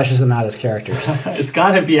that really fleshes them out as characters. It's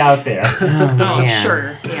got to be out there. Oh, Oh, man.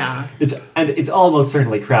 sure. Yeah. It's almost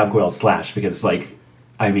certainly Crab Goyle Slash because, like,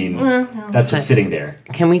 I mean, that's just sitting there.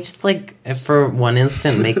 Can we just, like, for one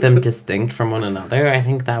instant, make them distinct from one another? I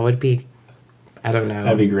think that would be, I don't know.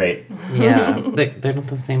 That'd be great, Yeah. They're not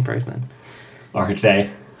the same person. aren't they?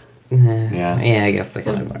 Yeah, I guess they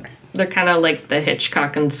kind of are. They're kind of like the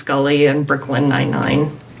Hitchcock and Scully and Brooklyn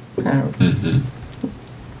Nine-Nine.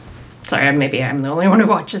 Sorry, maybe I'm the only one who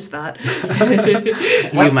watches that.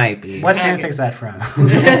 You might be. What fanfic is that from?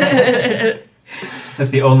 That's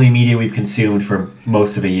the only media we've consumed for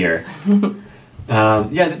most of a year.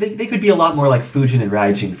 Yeah, they could be a lot more like Fujin and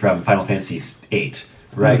Raijin from Final Fantasy VIII,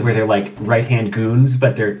 right? Where they're like right-hand goons,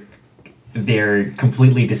 but they're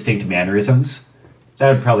completely distinct mannerisms.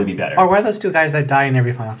 That would probably be better. Or what are those two guys that die in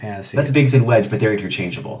every Final Fantasy? That's Biggs and Wedge, but they're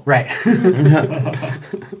interchangeable. Right.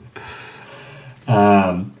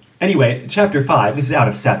 Anyway, chapter 5, this is out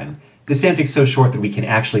of 7. This fanfic's so short that we can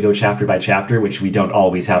actually go chapter by chapter, which we don't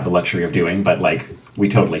always have the luxury of doing, but, like, we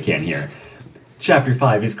totally can here. Chapter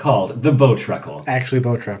 5 is called The Bowtruckle. Actually,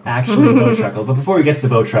 Bowtruckle. Actually, Bowtruckle. But before we get to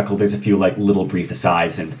the Bowtruckle, there's a few, like, little brief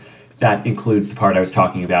asides, and that includes the part I was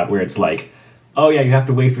talking about where it's like, oh yeah, you have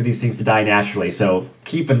to wait for these things to die naturally, so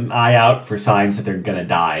keep an eye out for signs that they're gonna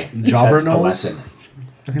die. That's the Jobberknolls? lesson.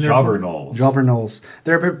 I think they're- Jobberknolls. Jobberknolls.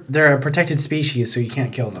 They're a protected species, so you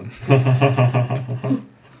can't kill them.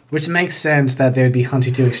 Which makes sense that they would be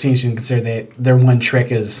hunted to extinction, considering their one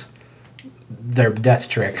trick is their death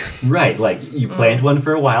trick. Right, like, you plant one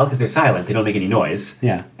for a while because they're silent, they don't make any noise.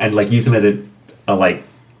 Yeah. And, like, use them as a like,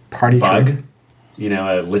 Party bug, trick. you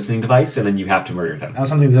know, a listening device, and then you have to murder them. That was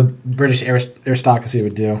something the British aristocracy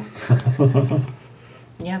would do.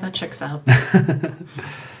 Yeah, that checks out.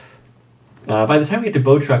 By the time we get to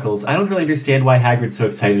Bowtruckles, I don't really understand why Hagrid's so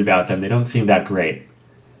excited about them. They don't seem that great.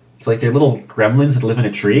 It's like they're little gremlins that live in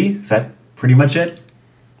a tree. Is that pretty much it?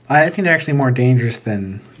 I think they're actually more dangerous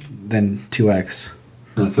than 2X.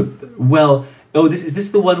 Is this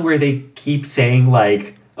the one where they keep saying,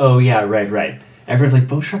 like, oh yeah, right. Everyone's like,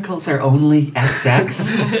 Bowtruckles are only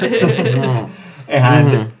XX?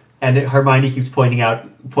 And Hermione keeps pointing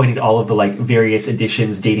to all of the, like, various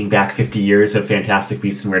editions dating back 50 years of Fantastic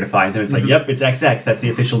Beasts and Where to Find Them. It's like, yep, it's XX. That's the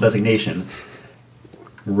official designation.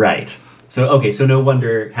 Right. So no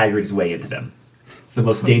wonder Hagrid is way into them. It's the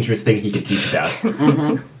most dangerous thing he could teach about.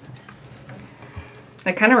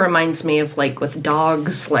 It kind of reminds me of, like, with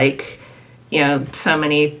dogs, like, you know, so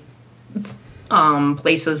many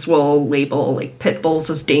places will label, like, pit bulls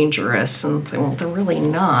as dangerous and say, well, they're really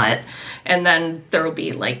not. And then there will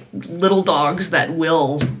be, like, little dogs that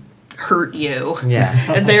will hurt you. Yes.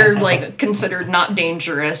 And they're, like, considered not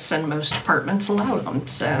dangerous, and most departments allow them,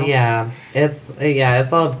 so. Yeah,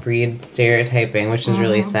 it's all breed stereotyping, which is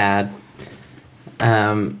really sad.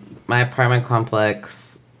 My apartment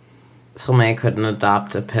complex told me I couldn't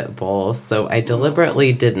adopt a pit bull, so I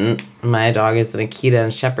deliberately didn't. My dog is an Akita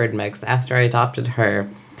and Shepherd mix. After I adopted her,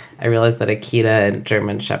 I realized that Akita and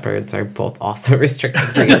German Shepherds are both also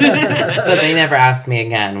restricted breeds. But they never asked me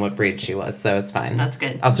again what breed she was, so it's fine. That's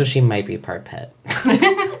good. Also, she might be part pit.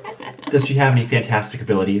 Does she have any fantastic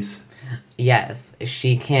abilities? Yes,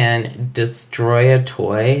 she can destroy a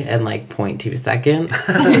toy in like 0.2 seconds.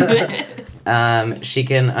 She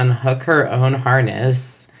can unhook her own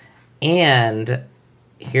harness. And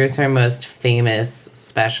here's her most famous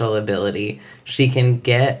special ability. She can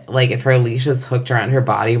get, like, if her leash is hooked around her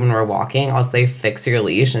body when we're walking, I'll say, fix your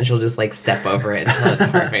leash, and she'll just, like, step over it until it's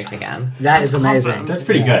perfect again. That is amazing. awesome. That's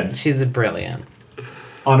pretty good. She's brilliant.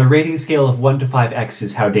 On a rating scale of 1 to 5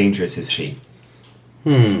 X's, how dangerous is she?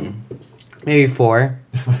 Maybe 4.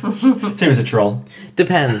 Same as a troll.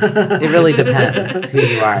 Depends. It really depends who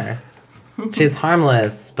you are. She's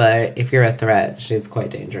harmless, but if you're a threat, she's quite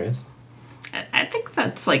dangerous. I think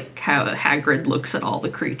that's, like, how Hagrid looks at all the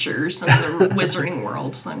creatures in the wizarding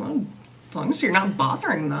world. It's like, well, as long as you're not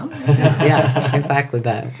bothering them. Yeah, exactly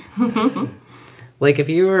that. Like, if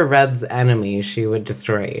you were Red's enemy, she would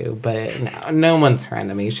destroy you. But no one's her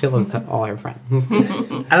enemy. She loves all her friends.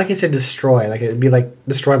 I like you said destroy. Like it'd be like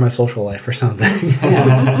destroy my social life or something.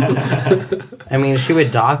 I mean, she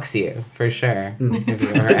would dox you, for sure, if you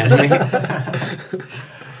were her enemy.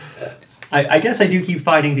 I guess I do keep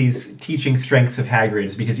finding these teaching strengths of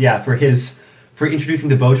Hagrid's because, yeah, for introducing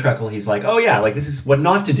the Bowtruckle, he's like, oh yeah, like this is what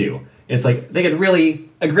not to do. It's like they get really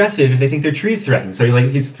aggressive if they think their tree's threatened. So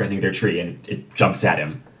he's threatening their tree, and it jumps at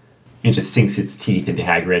him. It just sinks its teeth into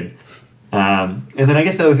Hagrid. And then I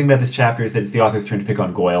guess the other thing about this chapter is that it's the author's turn to pick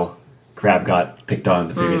on Goyle. Crabbe got picked on in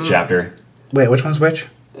the previous chapter. Wait, which one's which?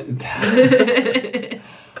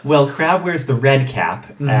 Well, Crabbe wears the red cap,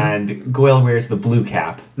 and Goyle wears the blue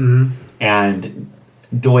cap. And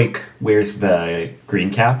Doik wears the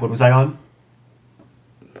green cap. What was I on?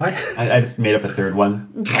 What? I just made up a third one.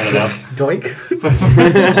 I don't know. Doik?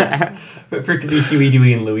 For it to be Huey,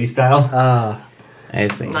 Dewey, and Louie style. I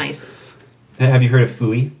see. Nice. Have you heard of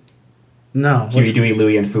Fooey? No. Huey, Dewey,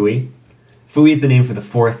 Louie, and Fooey? Fooey is the name for the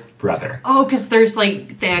fourth brother. Oh, because there's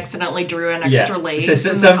like they accidentally drew an extra leg.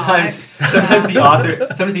 Sometimes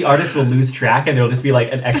the artist will lose track, and there'll just be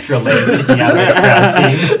like an extra leg sticking out of the crowd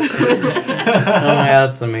scene. Oh my god,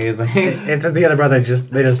 that's amazing. It's the other brother.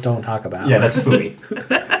 They just don't talk about. Yeah, that's Fooey.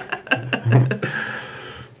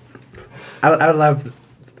 I would love.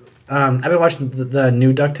 I've been watching the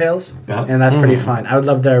new DuckTales, Uh-huh. and that's pretty fun. I would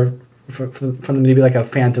love for them to be like a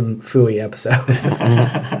Phantom Fooey episode.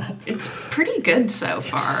 It's pretty good so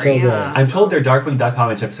far. so good. Yeah. I'm told their Darkwing Duck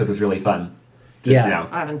homage episode was really fun. Just Yeah. now.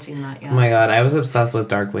 I haven't seen that yet. Oh my god, I was obsessed with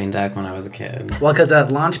Darkwing Duck when I was a kid. Well, because that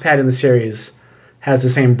Launchpad in the series has the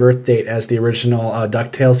same birth date as the original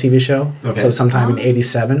DuckTales TV show. Okay. So sometime in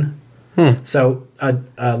 '87. So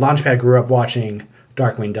Launchpad grew up watching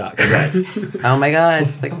Darkwing Duck. Right. Oh my god,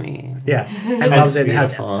 just like me. Yeah, and loves it. And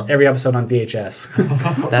has beautiful. every episode on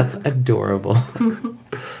VHS. That's adorable.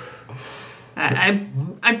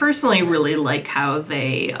 I personally really like how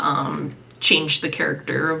they changed the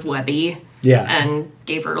character of Webby. Yeah. And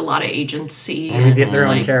gave her a lot of agency. To be their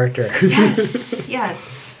own Like, character. Yes,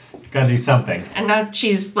 yes. Gotta do something. And now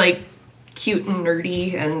she's like cute and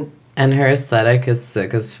nerdy and And her aesthetic is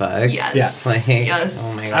sick as fuck. yes. Like, yes.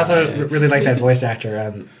 oh my I god. also really like that voice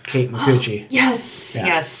actor, Kate Micucci, Yes, Yeah.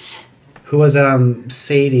 yes. who was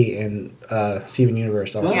Sadie in Steven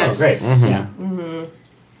Universe also. Oh, Yes. great. Yeah.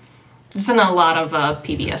 It's in a lot of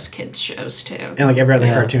PBS Kids shows too. And like every other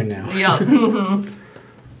Yeah. cartoon now. Yeah.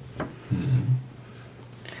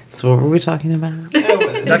 So what were we talking about? We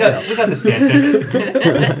got this fanfic.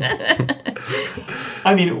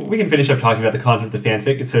 I mean, we can finish up talking about the content of the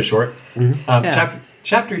fanfic. It's so short. Yeah.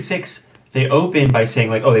 Chapter 6, they open by saying,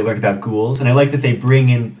 like, oh, they learned about ghouls. And I like that they bring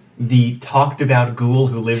in the talked-about ghoul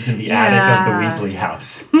who lives in the attic of the Weasley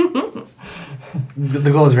house.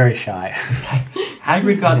 The ghoul is very shy.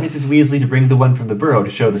 Hagrid got Mrs. Weasley to bring the one from the burrow to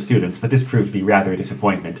show the students, but this proved to be rather a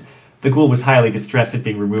disappointment. The ghoul was highly distressed at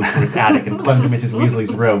being removed from his attic and clung to Mrs.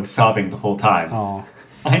 Weasley's robe, sobbing the whole time. Oh.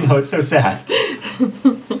 I know, it's so sad.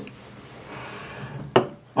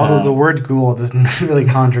 Although the word ghoul doesn't really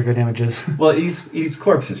conjure good images. Well, it eats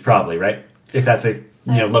corpses, probably, right? If that's a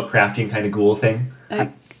Lovecraftian kind of ghoul thing.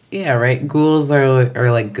 Yeah, right. Ghouls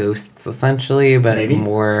are like ghosts essentially, but Maybe.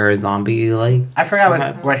 more zombie like. I forgot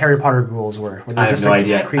Perhaps. what Harry Potter ghouls were. Were they I have just no a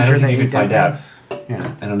idea. I creature don't think that you could ate dead find out. things?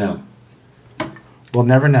 Yeah. I don't know. We'll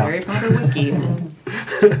never know. Harry Potter wiki.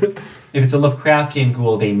 If it's a Lovecraftian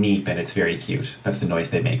ghoul, they meep, and it's very cute. That's the noise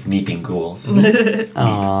they make. Meeping ghouls.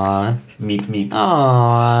 Aww. Meep, meep.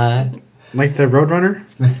 Aww. Like the Roadrunner?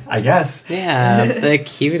 I guess. Yeah, the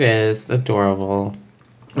cutest, adorable.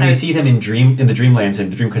 When you see them in the Dreamlands and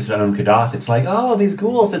the Dream Quest of Unknown Kadath, it's like, oh, these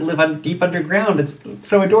ghouls that live deep underground. It's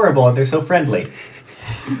so adorable, and they're so friendly.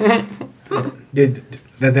 Did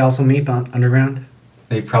they also meep underground?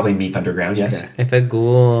 They probably meep underground, yes. Okay. If a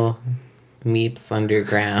ghoul meeps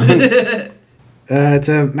underground. It's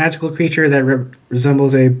a magical creature that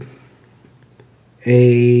resembles a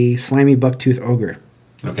slimy bucktooth ogre.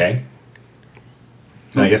 Okay.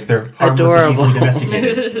 So I guess they're harmless Adorable. and easily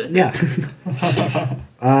domesticated. Yeah.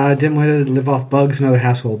 Dim-witted, live off bugs and other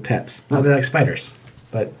household pets. Well, they're like spiders,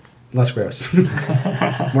 but less gross.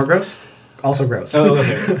 More gross? Also gross. Oh,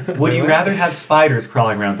 okay. Would you rather have spiders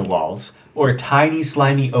crawling around the walls or tiny,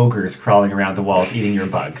 slimy ogres crawling around the walls eating your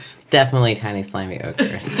bugs? Definitely tiny slimy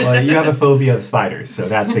ogres. Well, you have a phobia of spiders, so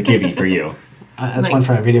that's a gimme for you. That's one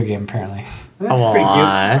for a video game, apparently. That's pretty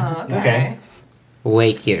Aww. cute. Okay.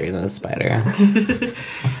 Way cuter than a spider.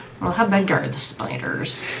 Well, how big are the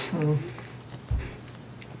spiders?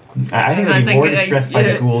 I think I I'd be think more I- distressed by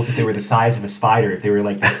the yeah. ghouls if they were the size of a spider, if they were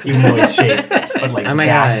like humanoid shaped, but like Oh my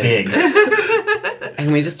that God. big.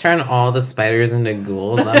 Can we just turn all the spiders into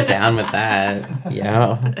ghouls? I'm down with that.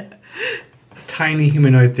 Yeah. Tiny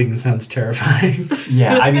humanoid thing sounds terrifying.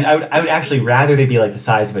 Yeah, I mean, I would actually rather they be like the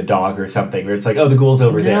size of a dog or something, where it's like, oh, the ghoul's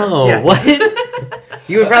over there. No, Yeah. what?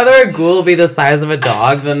 You would rather a ghoul be the size of a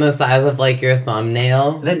dog than the size of, like, your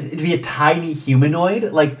thumbnail? Then it'd be a tiny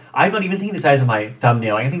humanoid. Like, I'm not even thinking the size of my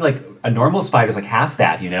thumbnail. I think like a normal spider's like half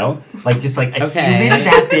that, you know? Like just like a Okay. human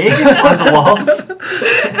that big on the walls.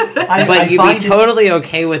 But you'd be find it- totally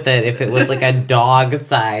okay with it if it was, like, a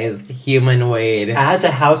dog-sized humanoid. As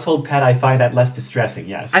a household pet, I find that less distressing,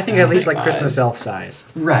 yes. I think at least like God. Christmas elf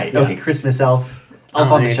sized. Right, Yeah. okay, Christmas elf. I Elf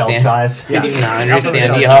don't on the shelf understand. size. I do not Elf on the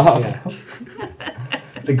understand shelf y'all. size,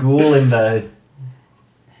 The ghoul in the...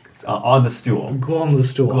 on the stool. yeah. Ghoul on the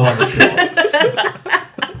stool. Ghoul on the stool.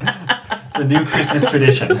 It's a new Christmas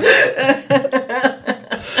tradition.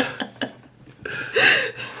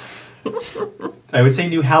 I would say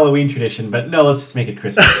new Halloween tradition, but no, let's just make it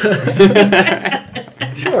Christmas.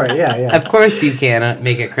 Sure, yeah, yeah. Of course you can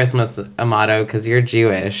make it Christmas a motto because you're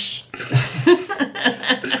Jewish.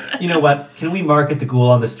 You know what? Can we market the ghoul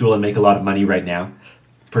on the stool and make a lot of money right now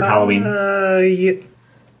for Halloween?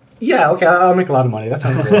 Yeah, okay, I'll make a lot of money. That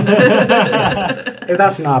sounds good. If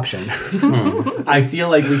that's an option. I feel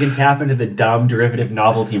like we can tap into the dumb derivative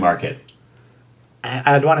novelty market.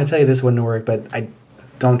 I'd want to tell you this wouldn't work, but I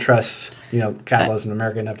don't trust, capitalism in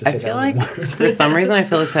America enough to say I feel that like wouldn't work. for some reason I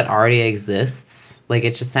feel like that already exists. Like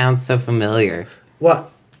it just sounds so familiar.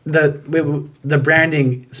 Well, the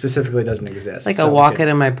branding specifically doesn't exist. Like so a walk okay. it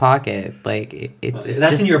in my pocket. Like it's That's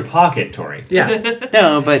just, in your pocket, Tori. Yeah.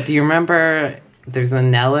 No, but do you remember there's the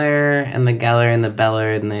Neller and the Geller and the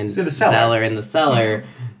Beller and then in the cellar. Zeller and the Cellar.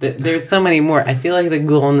 There's so many more. I feel like the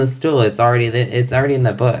ghoul on the stool. It's already in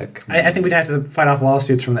the book. I think we'd have to fight off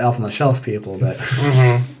lawsuits from the Elf on the Shelf people, but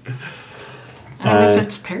If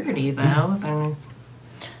it's parody, though,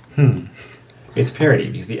 then It's parody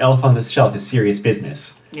because the elf on the shelf is serious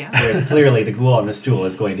business. yeah. Whereas clearly the ghoul on the stool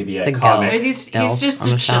is going to be a It's a comic. ghoul. He's Elf just on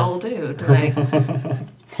a the chill shelf. dude.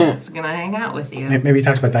 Like, he's gonna hang out with you, maybe he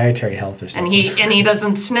talks about dietary health or and something. he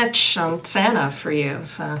doesn't snitch on Santa for you.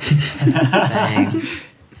 So Dang.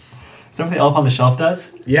 Something the elf on the shelf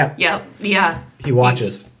does? Yeah, yeah. he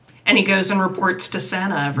watches. And he goes and reports to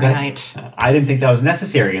Santa every That- night. I didn't think that was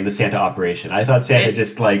necessary in the Santa operation. I thought Santa It-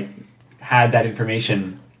 just had that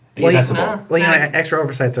information Well, accessible. no. Well, extra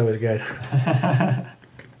oversight's always good.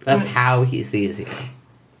 That's how he sees you.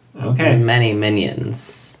 His Okay. many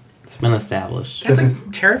minions. It's been established. That's there's-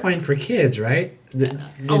 like terrifying for kids, right?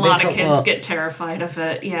 A lot of kids well- get terrified of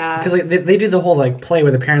it. Yeah. Because they do the whole play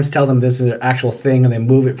where the parents tell them this is an actual thing and they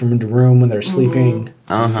move it from the room when they're sleeping.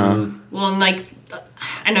 Uh huh. Well, and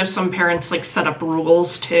I know some parents set up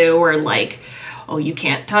rules too, where oh, you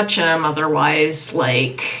can't touch him, otherwise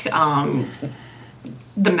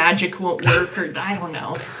the magic won't work, or I don't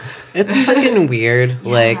know. It's fucking weird.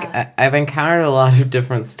 Yeah. I've encountered a lot of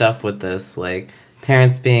different stuff with this. Like,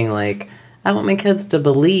 parents being like, I want my kids to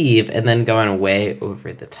believe, and then going way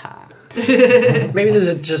over the top. Maybe this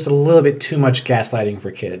is just a little bit too much gaslighting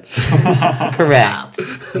for kids. Correct.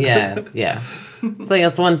 Yeah. It's like,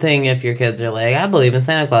 it's one thing if your kids are like, I believe in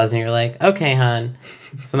Santa Claus, and you're like, okay, hon.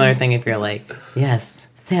 It's another thing if you're like, yes,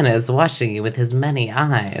 Santa is watching you with his many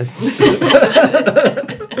eyes.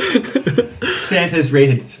 Santa's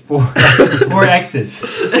rated four X's.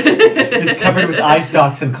 It's covered with eye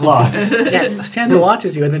stalks and claws. Yeah, Santa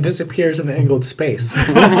watches you and then disappears in the angled space.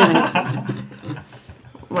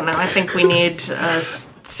 Well, now I think we need a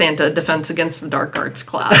Santa Defense Against the Dark Arts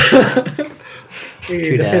class.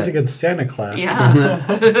 Defense dat. against Santa Claus.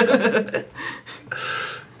 Yeah.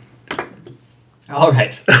 All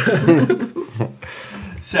right.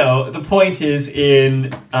 So the point is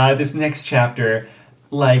in this next chapter,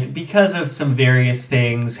 because of some various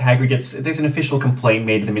things, Hagrid there's an official complaint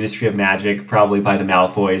made to the Ministry of Magic, probably by the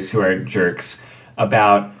Malfoys, who are jerks,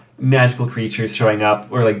 about magical creatures showing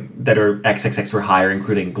up, or that are XXX or higher,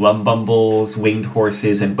 including Glumbumbles, winged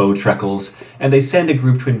horses, and Bowtruckles, and they send a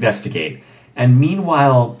group to investigate. And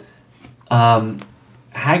meanwhile,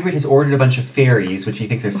 Hagrid has ordered a bunch of fairies, which he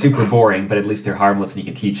thinks are super boring, but at least they're harmless and he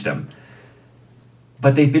can teach them.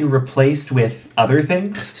 But they've been replaced with other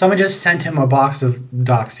things, Someone just sent him a box of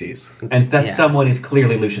Doxies. and that Yes. someone is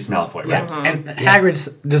clearly Lucius Malfoy, Yeah, right? and Hagrid's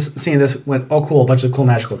just seeing this went, oh cool, a bunch of cool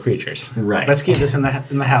magical creatures. Right. Let's keep this in the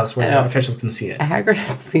house where I know. the officials can see it.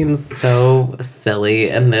 Hagrid seems so silly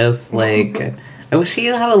in this. I wish he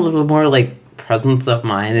had a little more, presence of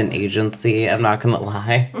mind and agency. I'm not gonna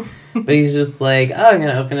lie. But he's just like, oh, I'm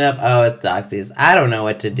gonna open it up. Oh, it's Doxies. I don't know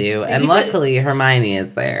what to do. And luckily, Hermione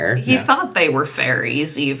is there. He thought they were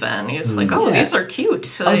fairies, even. He was like, oh, Yeah. these are cute.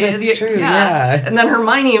 So that's true, yeah. And then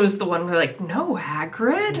Hermione was the one who like, no,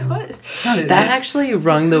 Hagrid? What? That actually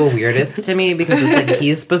rung the weirdest to me because it's like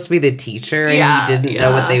he's supposed to be the teacher and Yeah, he didn't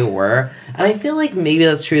know what they were. And I feel like maybe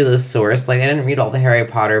that's true to the source. Like, I didn't read all the Harry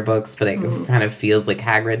Potter books, but it kind of feels like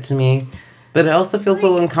Hagrid to me. But it also feels a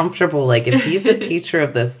little uncomfortable. Like, if he's the teacher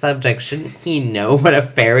of this subject, shouldn't he know what a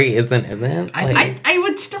fairy is and isn't? Like, I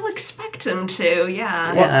would still expect him to,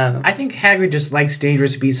 yeah. yeah. I think Hagrid just likes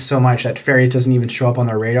dangerous beasts so much that fairies doesn't even show up on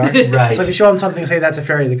their radar. Right. So if you show him something and say that's a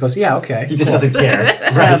fairy, that goes, yeah, okay. He just doesn't care.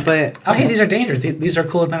 Yeah, Right. but Oh, hey, these are dangerous. These are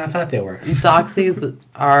cooler than I thought they were. Doxies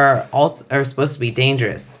are supposed to be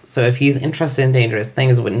dangerous. So if he's interested in dangerous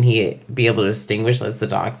things, wouldn't he be able to distinguish that's a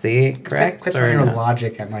Doxie, correct? Quit Or throwing your no?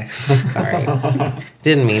 logic at my... Sorry.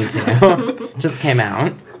 Didn't mean to. Just came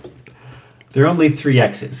out. There are only 3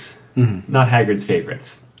 X's. Not Hagrid's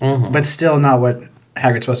favorites. But still not what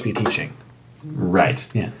Hagrid's supposed to be teaching. Right.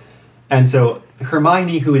 Yeah. And so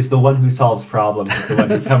Hermione, who is the one who solves problems, is the one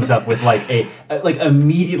who comes up with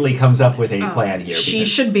immediately comes up with a plan here. She because-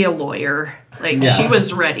 should be a lawyer. Like, Yeah. she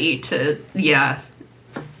was ready to,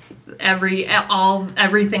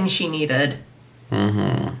 everything she needed.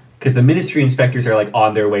 Because the ministry inspectors are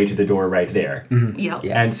on their way to the door right there. Yep.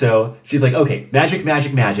 Yeah. And so she's like, okay, magic,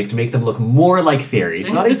 magic, magic to make them look more like fairies.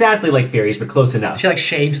 Not exactly like fairies, but close enough. She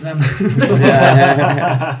shaves them.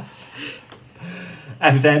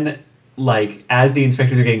 And then, as the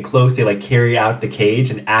inspectors are getting close, they, carry out the cage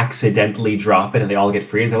and accidentally drop it, and they all get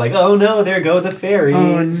free, and they're like, oh no, there go the fairies.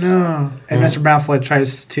 Oh no! And Mr. Malfoy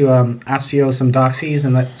tries to Accio some Doxies,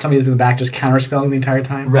 and somebody's in the back just counterspelling the entire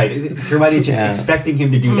time. Right. So Hermione's just expecting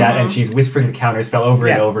him to do that, and she's whispering the counterspell over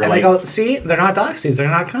and over. And they go, see, they're not Doxies, they're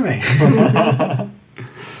not coming.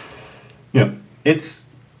 It's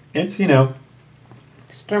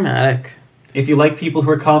It's dramatic. if you like people who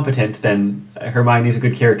are competent, then Hermione's a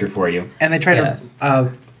good character for you. And they try Yes.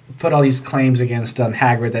 to put all these claims against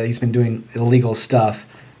Hagrid that he's been doing illegal stuff,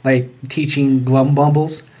 like teaching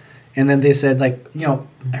Glumbumbles. And then they said,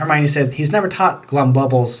 Hermione said, he's never taught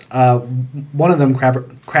Glumbumbles. One of them,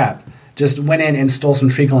 Crab, just went in and stole some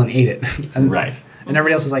treacle and ate it. And, Right. And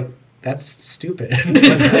everybody else is like, that's stupid.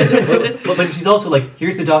 But she's also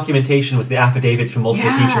here's the documentation with the affidavits from multiple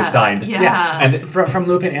teachers signed. Yeah. And from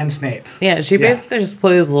Lupin and Snape. Yeah, she basically just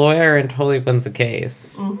plays lawyer and totally wins the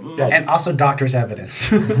case. And also doctor's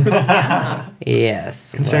evidence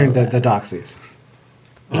Yes. concerning the Doxies.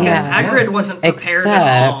 Because Yeah. Hagrid wasn't prepared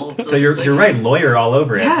at all. so you're right, lawyer all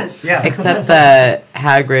over it. Yes. Yeah. Except that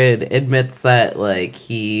Hagrid admits that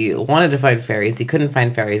he wanted to find fairies, he couldn't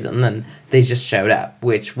find fairies, and then they just showed up,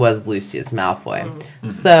 which was Lucius Malfoy.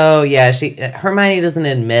 So yeah, Hermione doesn't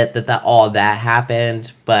admit that all that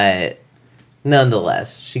happened, but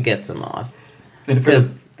nonetheless, she gets him off And for the,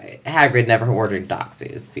 because Hagrid never ordered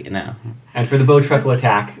Doxies, and for the Bowtruckle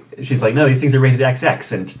attack, she's like, no, these things are rated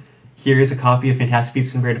XX, and here's a copy of Fantastic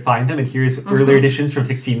Beasts and Where to Find Them, and here's earlier editions from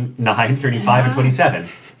 69, 35, and 27.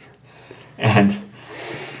 And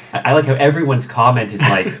I like how everyone's comment is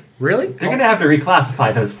Really? they're going to have to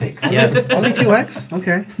reclassify those things. Yeah. Only 2X?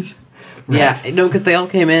 Okay. Yeah, no, because they all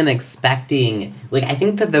came in expecting, I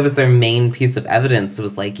think that was their main piece of evidence. It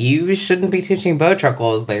was you shouldn't be teaching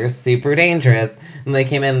Bowtruckles. They're super dangerous. And they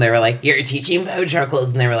came in, they were like, you're teaching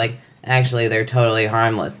Bowtruckles. And they were like, actually, they're totally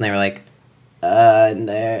harmless. And they were like,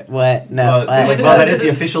 no, what? No, Well, they're what? well, that is the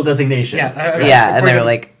official designation. Yeah, and they were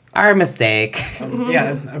like, our mistake.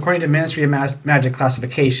 Yeah, according to Ministry of Magic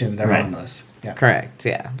classification, they're Right. harmless. Yeah. Correct,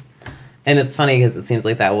 yeah. And it's funny because it seems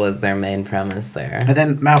like that was their main premise there. And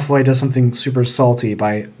then Malfoy does something super salty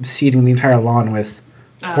by seeding the entire lawn with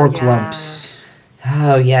pork yeah. lumps,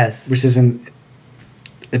 Oh, yes. which is an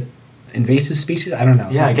invasive species. I don't know.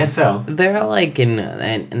 Yeah, I guess so. They're like an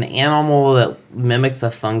animal that mimics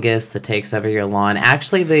a fungus that takes over your lawn.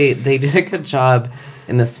 Actually, they did a good job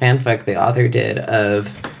in this fanfic the author did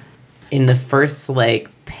of, in the first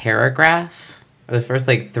paragraph, or the first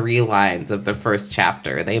 3 lines of the first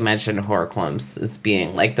chapter, they mentioned Horcrux as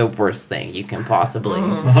being the worst thing you can possibly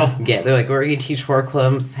get. They're like, we're going to teach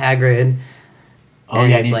Horcrux, Hagrid. Oh,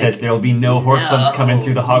 yeah, and he says there'll be no Horcrux coming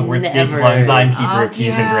through the Hogwarts gates as long as I'm keeper of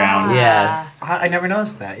keys and grounds. Yes. I never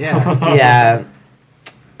noticed that. Yeah. Yeah.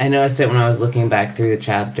 I noticed it when I was looking back through the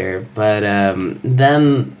chapter. But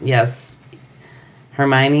then, yes,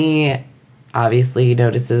 Hermione obviously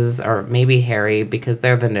notices, or maybe Harry, because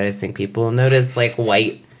they're the noticing people, notice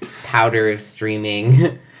white powder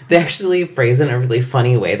streaming They actually phrase it in a really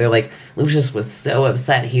funny way. They're like, Lucius was so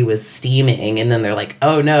upset he was steaming, and then they're like,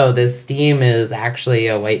 oh no, this steam is actually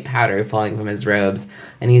a white powder falling from his robes,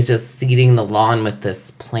 and he's just seeding the lawn with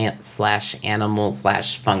this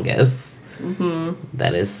plant/animal/fungus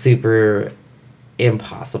that is super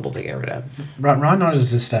impossible to get rid of. Ron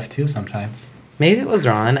notices this stuff too sometimes. Maybe it was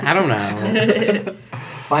Ron. I don't know.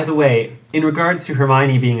 By the way, in regards to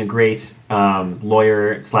Hermione being a great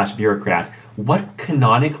lawyer/bureaucrat, what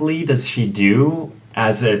canonically does she do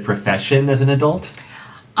as a profession as an adult?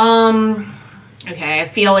 Okay, I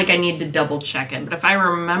feel like I need to double check it, but if I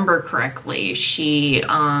remember correctly, she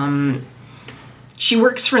works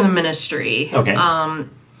for the ministry. Okay.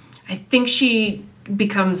 I think she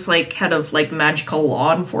becomes like head of like magical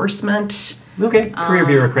law enforcement. Okay, career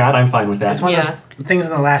bureaucrat, I'm fine with that. That's one of those things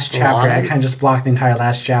in the last chapter. I kind of just blocked the entire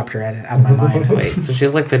last chapter out of my mind. Wait, so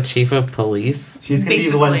she's like the chief of police? She's going to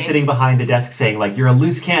be the one sitting behind the desk saying, like, you're a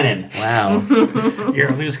loose cannon. Wow.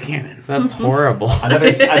 You're a loose cannon. That's horrible.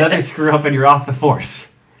 Another screw up and you're off the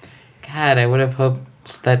force. God, I would have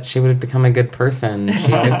hoped that she would have become a good person. She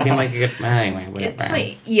just seemed like a good... Anyway, whatever. It's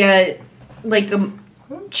like,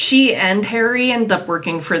 she and Harry end up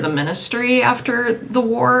working for the ministry after the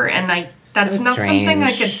war, and that's not something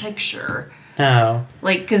I could picture. No.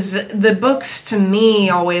 Like, because the books, to me,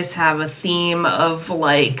 always have a theme of,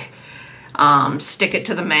 like, stick it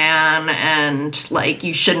to the man, and, like,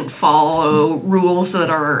 you shouldn't follow rules that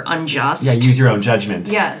are unjust. Yeah, use your own judgment.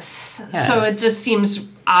 Yes. So it just seems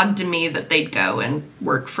odd to me that they'd go and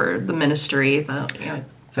work for the ministry.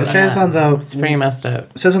 So it says on the... It's pretty messed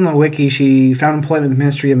up. It says on the wiki she found employment in the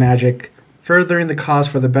Ministry of Magic, furthering the cause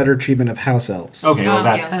for the better treatment of house elves. Okay, well,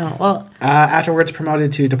 that's... Oh, well... Afterwards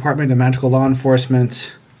promoted to Department of Magical Law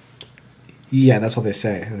Enforcement. Yeah, that's what they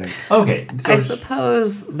say, I think. Okay. So I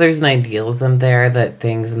suppose there's an idealism there that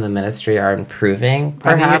things in the ministry are improving,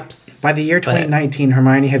 perhaps. By the year 2019,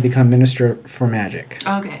 Hermione had become Minister for Magic.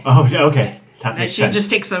 Okay. Oh, okay. That makes She sense.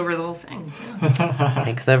 just takes over the whole thing.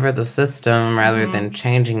 Takes over the system rather than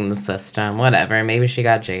changing the system. Whatever. Maybe she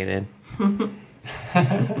got jaded. Then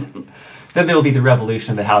there will be the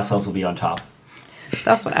revolution, and the house elves will be on top.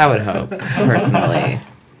 That's what I would hope, personally.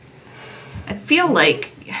 I feel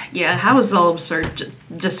like, house elves are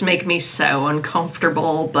just make me so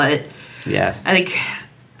uncomfortable, but Yes. I think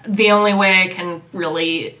the only way I can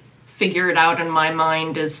really figure it out in my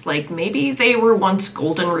mind is, like, maybe they were once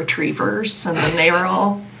golden retrievers, and then they were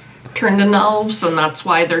all turned into elves, and that's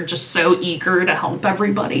why they're just so eager to help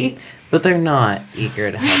everybody. But they're not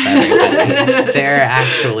eager to help everybody. They're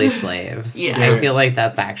actually slaves. Yeah. I feel like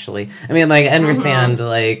that's actually... I mean, like, I understand,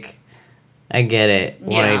 like... I get it,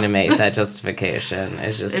 wanting to make that justification.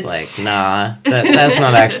 It's just like, nah, that's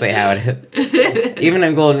not actually how it... Even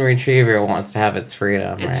a golden retriever wants to have its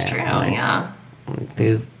freedom, It's right? true, Like, yeah.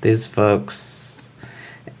 These folks...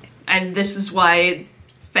 And this is why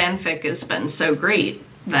fanfic has been so great,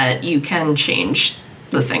 that you can change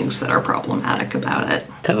the things that are problematic about it.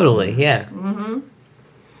 Totally, yeah.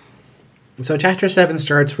 So chapter 7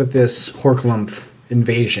 starts with this Horklump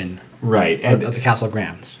invasion Right. And of the castle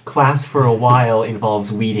grounds. class for a while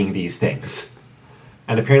involves weeding these things.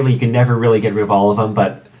 And apparently you can never really get rid of all of them,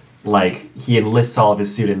 but, like, he enlists all of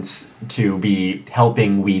his students to be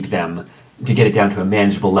helping weed them to get it down to a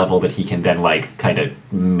manageable level that he can then, like, kind of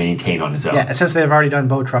maintain on his own. Yeah, since they've already done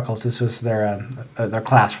bow truckles, this was their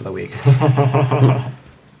class for the week.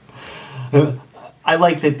 I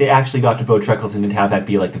like that they actually got to Bo Treckles and didn't have that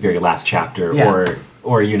be, like, the very last chapter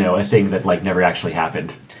or you know, a thing that, like, never actually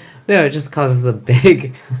happened. No, it just causes a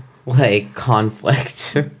big, like,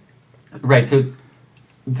 conflict. Right, so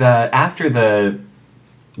after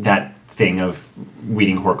that thing of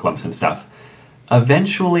weeding Horklumps and stuff,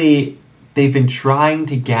 eventually they've been trying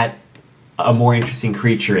to get a more interesting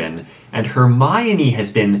creature in, and Hermione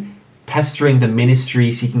has been pestering the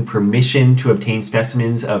ministry seeking permission to obtain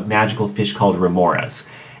specimens of magical fish called remoras.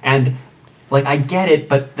 And, like, I get it,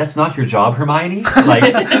 but that's not your job, Hermione. Like,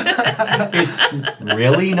 it's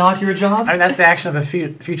really not your job? I mean, that's the action of a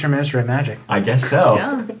future Minister of Magic. I guess so.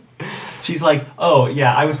 Yeah. She's like, oh,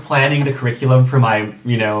 yeah, I was planning the curriculum for my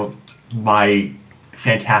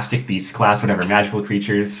Fantastic Beasts class, whatever, magical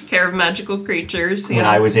creatures, Care of magical creatures. when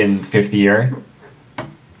I was in 5th year.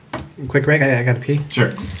 Quick break, I gotta pee.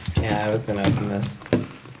 Sure. Yeah, I was gonna open this.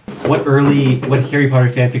 What Harry Potter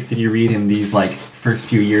fanfics did you read in these, like, first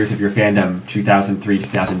few years of your fandom, 2003,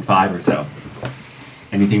 2005 or so?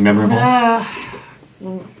 Anything memorable?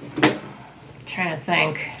 Trying to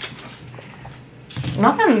think.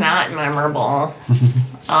 Nothing that memorable.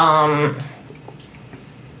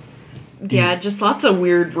 Yeah, just lots of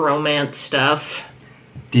weird romance stuff.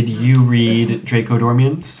 Did you read Draco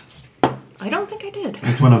Dormians? I don't think I did.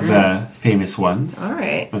 It's one of the famous ones. All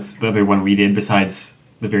right. That's the other one we did besides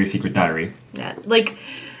The Very Secret Diary. Yeah, like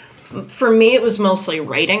for me, it was mostly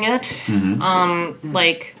writing it. Mm-hmm.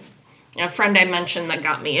 Like a friend I mentioned that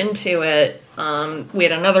got me into it. We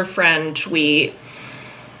had another friend. We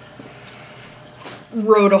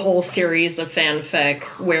wrote a whole series of fanfic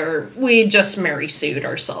where we just Mary Sued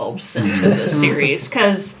ourselves into the series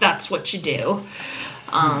because that's what you do.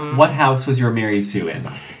 What house was your Mary Sue in?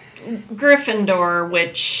 Gryffindor,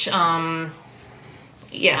 which,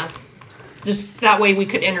 just that way we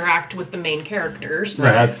could interact with the main characters.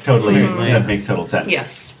 Right, that's totally, Certainly. that makes total sense.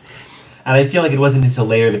 Yes. And I feel like it wasn't until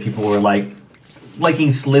later that people were like, liking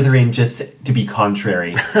Slytherin just to be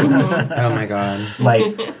contrary. Oh my god.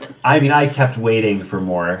 Like, I mean, I kept waiting for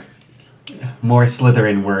more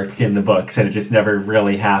Slytherin work in the books, and it just never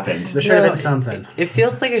really happened. There should have been something. It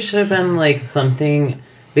feels like it should have been like something,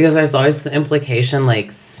 because there's always the implication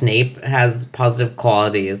like Snape has positive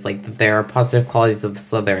qualities, like that there are positive qualities of the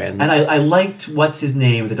Slytherins. And I liked what's his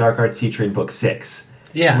name, the Dark Arts teacher in book 6.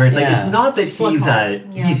 Yeah. Where it's like, Yeah. it's not that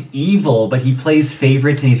Slughorn, yeah. he's evil, but he plays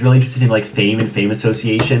favorites and he's really interested in like fame and fame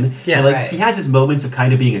association. Yeah, and like right. he has his moments of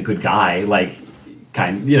kind of being a good guy, like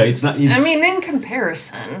it's not. He's, I mean, in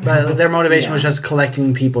comparison. But their motivation was Yeah. just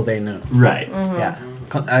collecting people they knew. right? Yeah.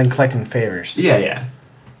 And collecting favors. Yeah.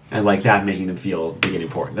 And like that making them feel big and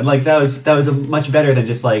important, and like that was a much better than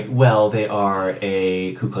just like, well, they are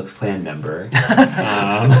a Ku Klux Klan member,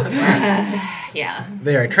 Yeah.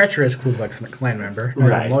 They are a treacherous Ku Klux Klan member. Not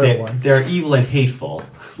right? a loyal one. They're evil and hateful.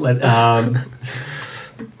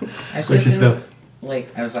 Actually, Which is the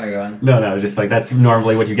like, I'm sorry, go on. no, just like that's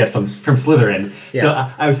normally what you get from Slytherin. Yeah.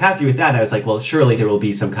 So I was happy with that. And I was like, well, surely there will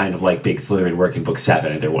be some kind of like big Slytherin work in book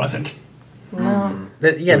 7, and there wasn't. No. They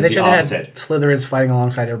It was should the have had opposite. Slytherins fighting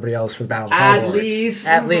alongside everybody else for the Battle of At Hogwarts. least.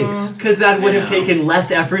 At least. Because that would have I know. taken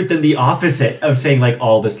less effort than the opposite of saying like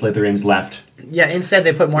all the Slytherins left. Yeah, instead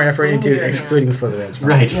they put more effort into Yeah. excluding Slytherins.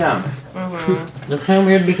 from it. Right. Yeah. It's kind of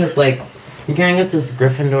weird because, like, you're going to get this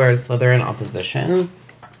Gryffindor Slytherin opposition,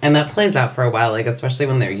 and that plays out for a while, like, especially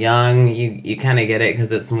when they're young. You kind of get it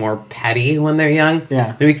because it's more petty when they're young.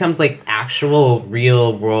 Yeah. It becomes, like, actual,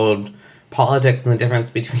 real-world politics and the difference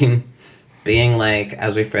between being, like,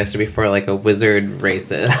 as we phrased it before, like a wizard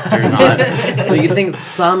racist or not. But you'd think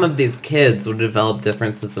some of these kids would develop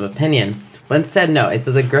differences of opinion. But instead, no, it's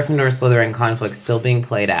the Gryffindor-Slytherin conflict still being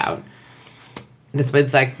played out. Despite the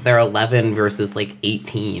fact that they're 11 versus, like,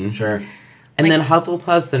 18. Sure. And Like- then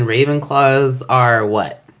Hufflepuffs and Ravenclaws are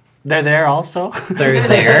what? They're there also. They're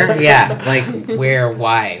there? Yeah. Like, where,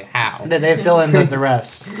 why, how? They fill in the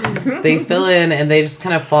rest. They fill in and they just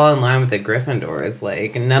kind of fall in line with the Gryffindors.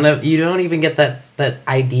 Like, you don't even get that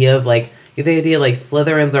idea of, like, the idea, like,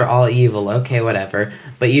 Slytherins are all evil, okay, whatever.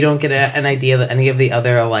 But you don't get an idea that any of the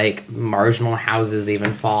other, like, marginal houses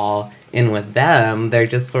even fall in with them. They're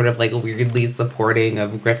just sort of, like, weirdly supporting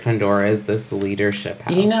of Gryffindor as this leadership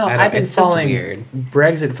house. You know, I don't- I've been it's just following weird.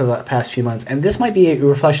 Brexit for the past few months, and this might be a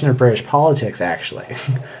reflection of British politics, actually.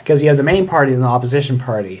 Because you have the main party and the opposition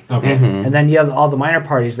party. Okay. And then you have all the minor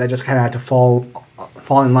parties that just kind of have to fall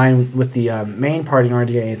in line with the main party in order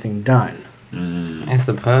to get anything done. I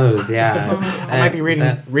suppose, yeah. I might be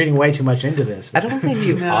reading way too much into this. I don't think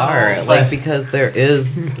you No, are, but- like, because there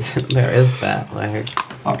is that, like,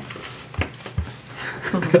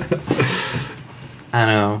 I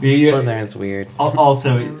don't know, Yeah. Slytherin's weird.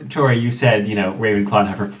 Also, Tori, you said,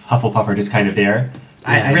 Ravenclaw and Hufflepuff are just kind of there.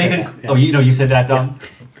 I said that, yeah. Oh, you said that, Dom?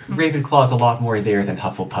 Ravenclaw's a lot more there than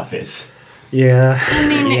Hufflepuff is. Yeah. I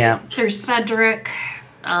mean, Yeah. there's Cedric.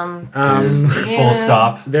 Um, Full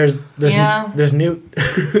stop. there's Yeah. Newt.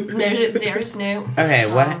 There's Newt.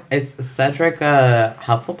 Okay, what is Cedric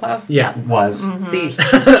Hufflepuff? Yeah. Was. See,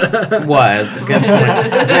 was good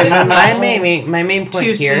point. My main point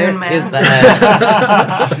Too here soon, man. is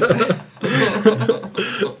that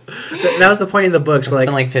That was the point in the books it's where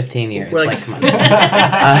been like, like 15 years. We're Like, like-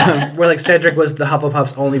 come on. where like Cedric was the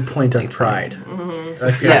Hufflepuff's only point of pride.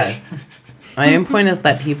 Like, Yes. My main point is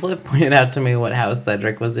that people have pointed out to me what house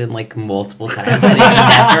Cedric was in like multiple times, and it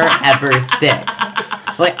never ever sticks.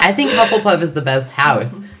 Like, I think Hufflepuff is the best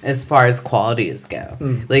house as far as qualities go.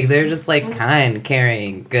 Like, they're just like kind,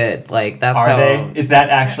 caring, good. Like, that's Are how. they? Is that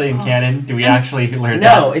actually in canon? Do we actually learn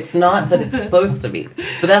No, that? it's not, but it's supposed to be.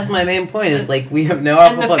 But that's my main point. Is like we have no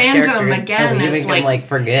And the Hufflepuff fandom, characters, again, and we is, even can like- like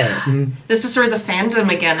forget it. This is where the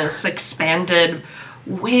fandom again is expanded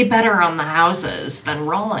way better on the houses than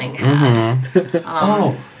Rowling had.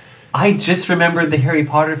 Oh, I just remembered the Harry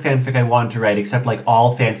Potter fanfic I wanted to write, except like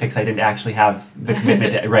all fanfics, I didn't actually have the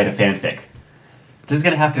commitment to write a fanfic. This is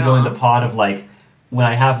going to have to go in the pot of like when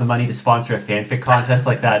I have the money to sponsor a fanfic contest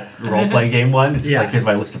like that role-playing game one, it's just Yeah. like, here's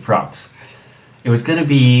my list of prompts. It was going to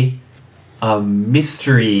be a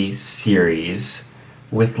mystery series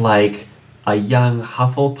with like a young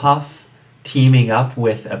Hufflepuff teaming up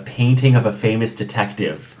with a painting of a famous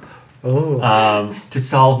detective to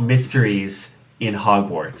solve mysteries in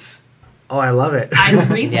Hogwarts. Oh, I love it. I'd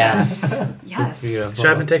read Yeah. this. It's Yes. beautiful.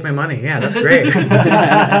 Should have take my money. Yeah, that's great.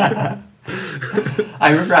 I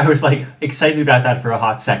remember I was like excited about that for a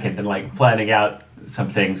hot second and like planning out some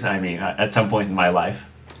things. I mean, at some point in my life.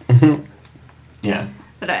 Yeah.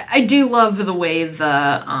 But I do love the way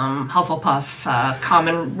the Hufflepuff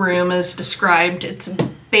common room is described. It's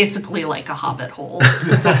basically like a hobbit hole.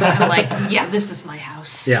 I'm like, yeah, this is my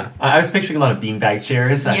house. Yeah. I was picturing a lot of beanbag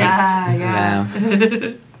chairs. Yeah.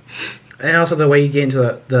 Yeah. And also the way you get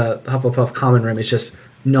into the Hufflepuff common room is just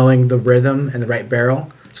knowing the rhythm and the right barrel.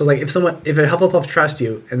 So like if a Hufflepuff trusts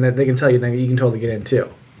you and that they can tell you, then you can totally get in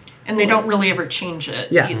too. And they don't really ever change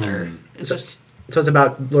it Yeah. either. It's just So it's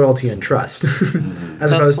about loyalty and trust, as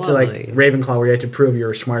That's opposed to like lovely. Ravenclaw, where you have to prove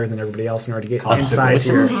you're smarter than everybody else in order to get Constantly. inside Which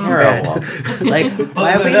to your is terrible. bed. Like,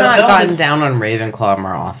 why have we that- not that gotten was- down on Ravenclaw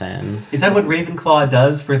more often? Is that what Ravenclaw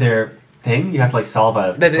does for their thing? You have to like solve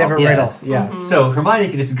a. They have a problem? riddle. Yes. Yeah. So Hermione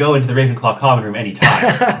can just go into the Ravenclaw common room anytime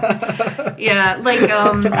yeah, like at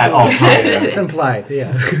all times. It's implied.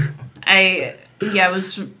 Yeah. I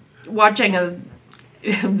was watching a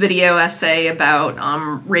video essay about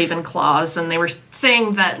Ravenclaws, and they were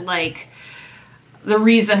saying that like the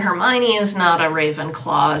reason Hermione is not a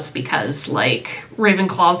Ravenclaw is because like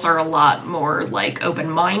Ravenclaws are a lot more like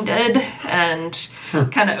open-minded and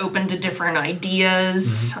kind of open to different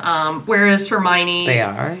ideas, whereas Hermione They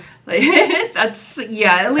are. that's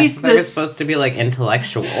at least They're this. supposed to be like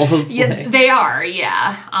intellectuals. Yeah, like- they are.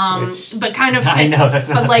 Yeah, Which- but kind of. I know that's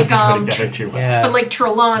not But like doesn't go together too well. yeah. But like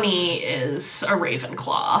Trelawney is a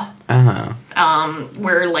Ravenclaw. Uh-huh.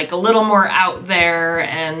 We're like a little more out there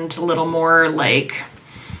and a little more like.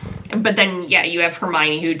 But then you have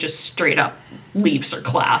Hermione who just straight up leaves her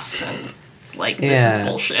class and it's like this Yeah. is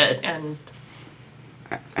bullshit and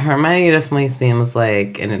Hermione definitely seems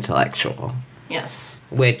like an intellectual, yes.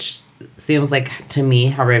 which seems like to me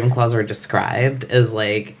how Ravenclaws are described is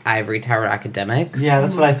like ivory tower academics. Yeah,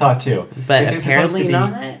 that's what I thought too. But If they're supposed apparently to be-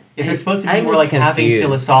 not. If they're supposed to be I'm more just like having confused.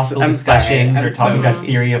 philosophical I'm sorry. discussions I'm or talking so about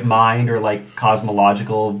theory of mind or like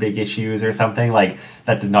cosmological big issues or something, like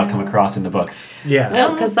that did not come across in the books. Yeah.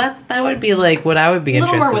 Well, because that would be like what I would be A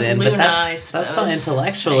little more interested with in, Luna, but I that's not suppose.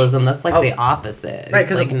 intellectualism. That's like Oh. the opposite. Right, It's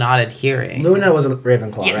 'cause like not adhering. Luna was a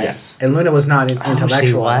Ravenclaw, Yes. right? And Luna was not an Oh, intellectual.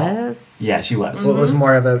 she was. Yeah, she was. Well, it was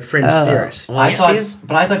more of a fringe Oh. theorist. Well, I thought, she's-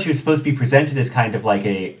 but I thought she was supposed to be presented as kind of like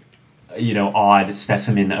a, odd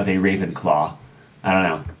specimen of a Ravenclaw. I don't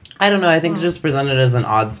know. I don't know. I think just presented as an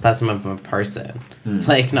odd specimen of a person,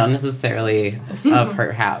 like not necessarily of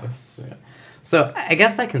her house. So I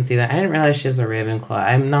guess I can see that. I didn't realize she was a Ravenclaw.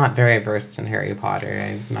 I'm not very versed in Harry Potter.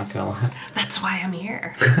 I'm not gonna lie. That's why I'm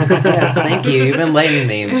here. Yes, thank you. You've enlightened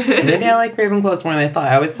me. Maybe I like Ravenclaws more than I thought.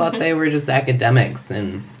 I always thought they were just academics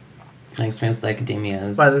and I experienced the academia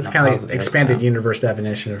as But it's not kind of like positive, expanded so. universe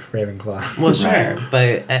definition of Ravenclaw. Well, sure, Right.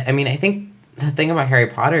 but I mean, I think the thing about Harry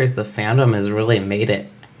Potter is the fandom has really made it.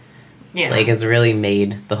 Yeah. Like, has really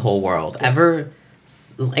made the whole world.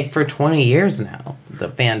 Like, for 20 years now, the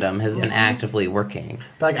fandom has been actively working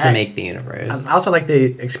But, like, to I- make the universe. I also like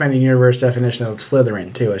the expanded universe definition of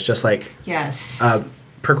Slytherin too. It's just like yes.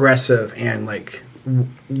 progressive and like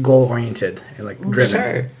goal oriented and like driven.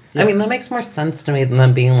 Sure. I mean, that makes more sense to me than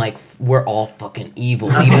them being like, we're all fucking evil,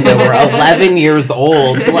 even though we're 11 years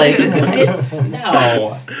old. Like, what?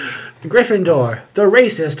 No. Gryffindor, the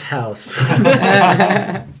racist house.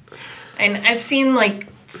 And I've seen like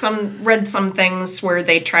read some things where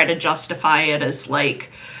they try to justify it as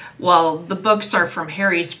like, well, the books are from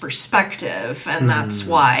Harry's perspective, and that's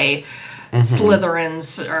why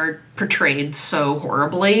Slytherins are portrayed so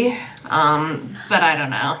horribly. But I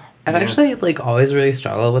don't know. I've actually like always really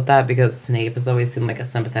struggled with that because Snape has always seemed like a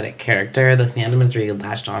sympathetic character. The fandom has really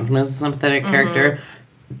latched onto him as a sympathetic character.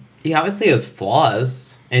 He obviously has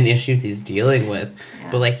flaws and issues he's dealing with,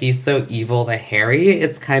 but like he's so evil to Harry,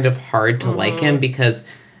 it's kind of hard to like him because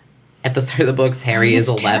at the start of the books, Harry He's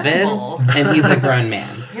is 11 terrible. and he's a grown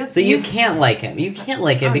man. Yes, So you he's- can't like him. You can't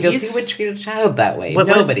like him Oh, because he's- he would treat a child that way. What-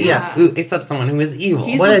 Nobody, yeah. except someone who is evil.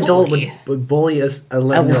 He's What a adult bully. would bully a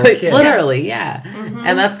 11-year-old kid? Literally, yeah.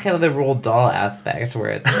 And that's kind of the Roald Dahl aspect where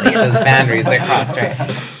it's like those boundaries are crossed, right? So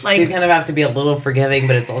you Like, kind of have to be a little forgiving,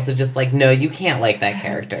 but it's also just like, no, you can't like that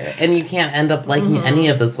character. And you can't end up liking any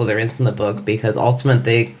of the Slytherins in the book because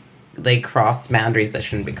ultimately they cross boundaries that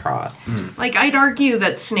shouldn't be crossed. Like, I'd argue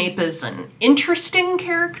that Snape is an interesting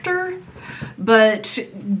character, but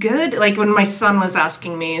good. Like, when my son was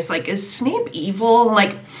asking me, he's like, is Snape evil? I'm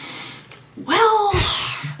like, well,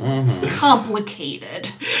 it's complicated.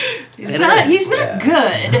 He's not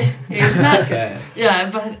good. He's not Okay. Yeah,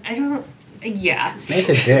 but I don't. Yeah. Snape's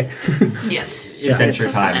a dick. Yes. Adventure It's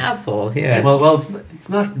just an time. asshole, yeah. Well, it's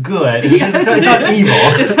not good. It's not evil.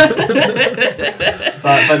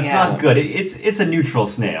 but it's not good. It's a neutral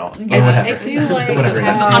snail. Or whatever. I do like Whatever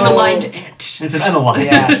how... that's Unaligned ant. It's an unaligned.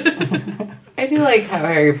 Yeah. I do like how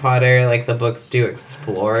Harry Potter, like, the books do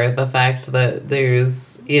explore the fact that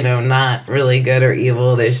there's, not really good or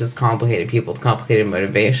evil. There's just complicated people with complicated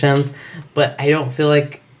motivations. But I don't feel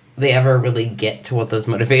like they ever really get to what those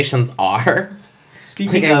motivations are.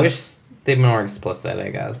 Speaking I of wish they'd been more explicit, I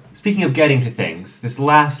guess. speaking of getting to things, this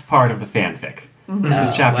last part of the fanfic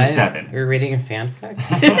is chapter 7 You're reading a fanfic?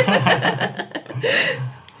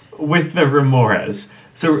 with the Remoras.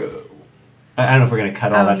 So I don't know if we're going to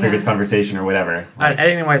cut all that yeah. previous conversation or whatever.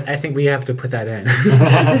 Anyways, I think we have to put that in.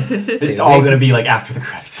 It's all going to be like after the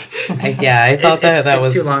credits. I thought that it's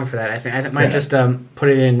was... too long for that. I think I might Fair just put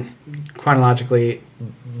it in chronologically,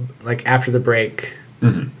 like after the break,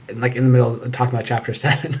 like in the middle of talking about chapter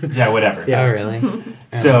 7. Yeah, whatever. Yeah. Oh, really?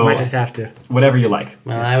 So might just have to. whatever you like.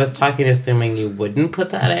 Well, I was talking assuming you wouldn't put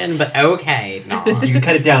that in, but okay, no. You can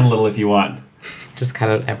cut it down a little if you want. Just cut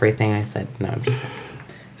out everything I said. No, I'm just...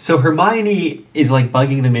 So Hermione is like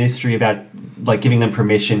bugging the Ministry about like giving them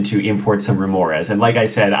permission to import some Remoras, and like I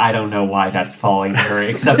said, I don't know why that's falling to her,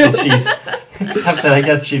 except that I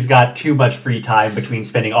guess she's got too much free time between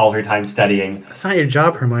spending all her time studying. It's not your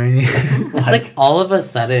job, Hermione. It's like all of a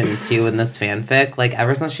sudden, too, in this fanfic, like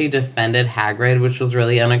ever since she defended Hagrid, which was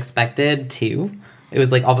really unexpected, too. It was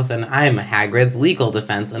like all of a sudden, I'm Hagrid's legal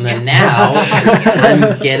defense, and then now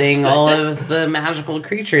I'm getting all of the magical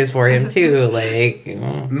creatures for him too. Like,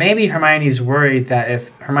 Maybe Hermione's worried that if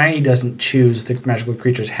Hermione doesn't choose the magical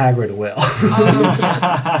creatures, Hagrid will.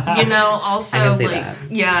 Also, I can see like, that.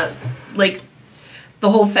 yeah, like, the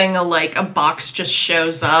whole thing of, like, a box just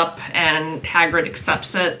shows up and Hagrid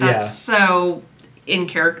accepts it. That's so in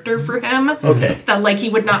character for him. Okay. That, like, he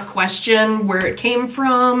would not question where it came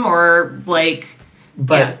from or, like...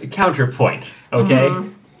 But counterpoint, okay?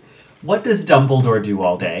 What does Dumbledore do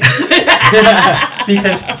all day?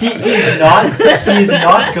 Because he's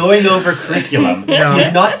not going over curriculum. No.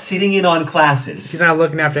 He's not sitting in on classes. He's not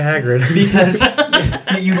looking after Hagrid. Because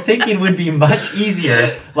you'd think it would be much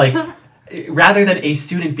easier, like, rather than a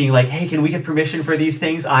student being like, hey, can we get permission for these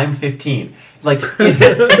things? I'm 15. Like, if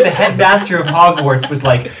the headmaster of Hogwarts was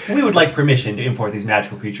like, we would like permission to import these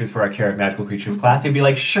magical creatures for our Care of Magical Creatures class, they'd be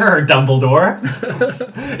like, sure, Dumbledore.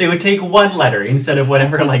 It would take one letter instead of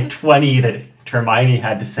whatever, like, 20 that Hermione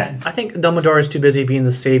had to send. I think Dumbledore is too busy being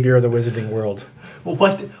the savior of the wizarding world.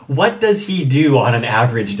 What does he do on an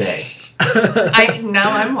average day?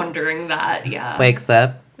 Now I'm wondering that, yeah. wakes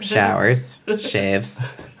up, showers,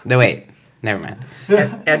 shaves. No, wait. Never mind.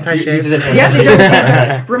 Anti-shave. Uses an Yeah, they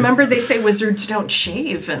anti-shave. don't. Remember, they say wizards don't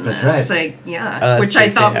shave in That's this. right. Like, yeah, Oh, that's which I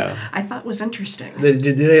true, thought too. was interesting. Do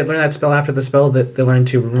they learn that spell after the spell that they learn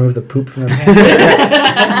to remove the poop from their pants?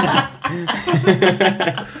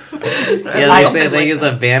 Yeah, they like use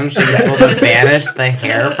a vanishing spell to vanish the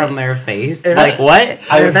hair from their face. If Like, what?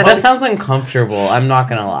 that's- That sounds uncomfortable. I'm not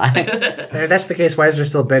gonna lie. If that's the case, why is there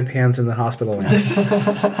still bedpans in the hospital?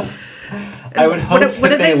 I would hope What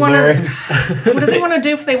do that they wanna- learn. What do they want to do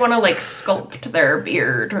if they want to, like, sculpt their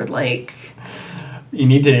beard or, like, You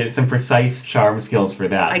need some precise charm skills for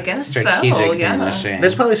that. I guess Strategic so, yeah. vanishing.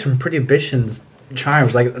 There's probably some pretty ambitious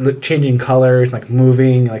charms, like changing colors, like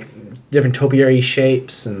moving, like different topiary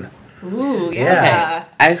shapes, and Ooh, Yeah. yeah.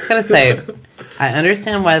 I just gotta say, I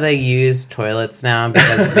understand why they use toilets now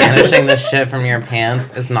because vanishing the shit from your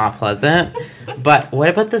pants is not pleasant. But what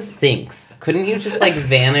about the sinks? Couldn't you just like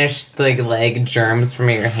vanish the like germs from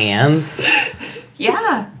your hands?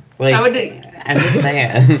 Yeah. Like, I would I'm just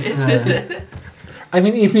saying. I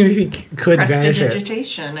mean, even if you could vanish it,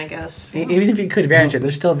 prestidigitation, I guess. even if you could vanish it,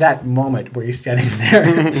 there's still that moment where you're standing there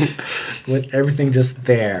with everything just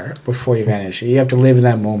there before you vanish. You have to live in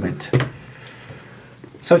that moment.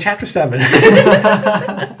 So, chapter 7.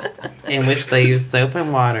 In which they use soap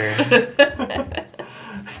and water.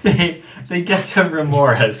 They get some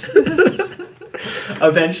remoras.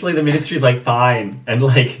 Eventually, the Ministry's like, fine, and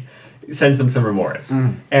like sends them some remoras.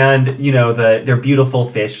 And you know, they're beautiful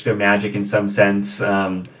fish. They're magic in some sense.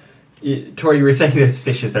 Tori, you were saying there's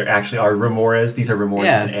fishes that actually are remoras. These are remoras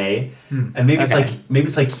Yeah. with an A, and maybe Okay.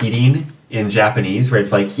 it's like kirin in Japanese, where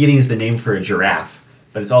it's like kirin is the name for a giraffe,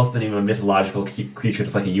 but it's also the name of a mythological creature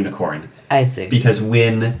that's like a unicorn. I see. Because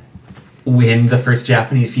when the first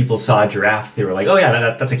Japanese people saw giraffes, they were like, "Oh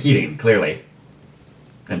yeah, that's a kirin, clearly."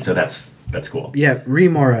 And so that's cool. Yeah,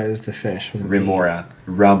 remora is the fish. with an E.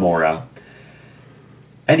 Ramora.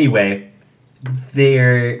 Anyway,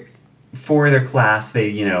 for their class,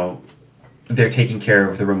 they're taking care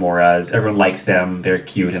of the remoras. Everyone likes them. They're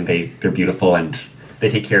cute and they're beautiful, and they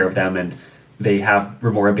take care of them, and they have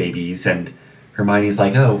remora babies. And Hermione's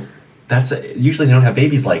like, "Oh, usually they don't have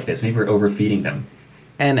babies like this. Maybe we're overfeeding them."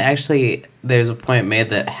 And actually, there's a point made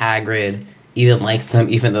that Hagrid even likes them,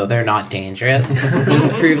 even though they're not dangerous.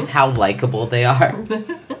 Just proves how likable they are.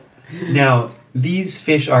 Now, these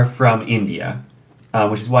fish are from India,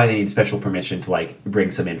 which is why they need special permission to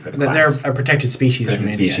bring some in for the class. They're a protected species Protected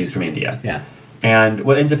from India. species from India. Yeah. And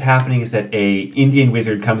what ends up happening is that a Indian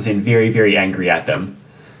wizard comes in very, very angry at them,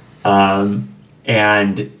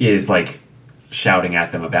 and is shouting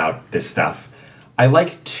at them about this stuff. I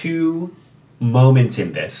like two moments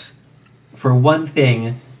in this. For one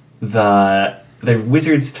thing, the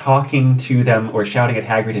wizard's talking to them or shouting at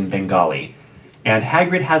Hagrid in Bengali. And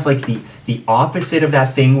Hagrid has the opposite of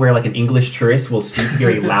that thing where an English tourist will speak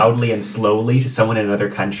very loudly and slowly to someone in another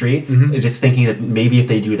country, just thinking that maybe if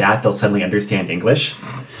they do that, they'll suddenly understand English.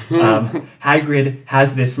 Hagrid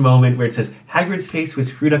has this moment where it says, Hagrid's face was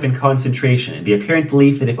screwed up in concentration, and the apparent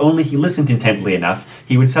belief that if only he listened intently enough,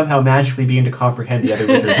 he would somehow magically begin to comprehend the other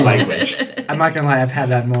wizard's language. I'm not gonna lie, I've had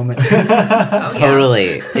that moment.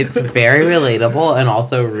 Totally. It's very relatable and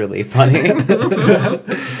also really funny.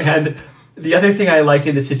 And the other thing I like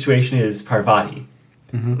in this situation is Parvati.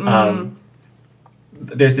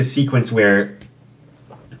 There's this sequence where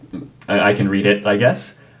I can read it, I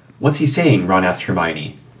guess. What's he saying? Ron asked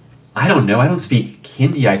Hermione. I don't know. I don't speak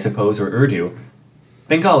Hindi, I suppose, or Urdu.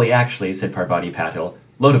 Bengali, actually, said Parvati Patil.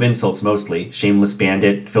 Load of insults, mostly. Shameless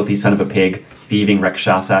bandit, filthy son of a pig, thieving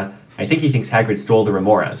Rakshasa. I think he thinks Hagrid stole the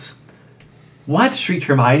remoras. What? Shrieked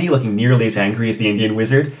Hermione, looking nearly as angry as the Indian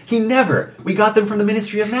wizard. He never! We got them from the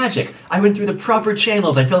Ministry of Magic. I went through the proper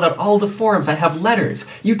channels. I filled out all the forms. I have letters.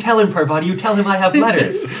 You tell him, Parvati. You tell him I have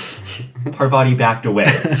letters. Parvati backed away.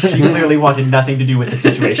 She clearly wanted nothing to do with the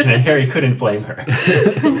situation, and Harry couldn't blame her.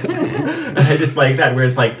 I just like that, where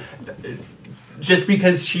it's just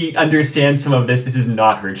because she understands some of this is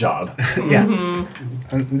not her job. Yeah.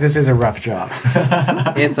 This is a rough job.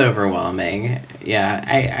 It's overwhelming. Yeah,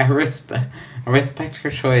 I respect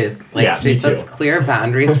her choice. She sets clear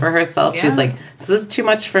boundaries for herself. Yeah. She's like, this is too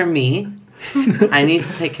much for me. I need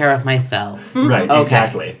to take care of myself. Right, Okay.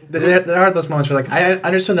 exactly. There are those moments where I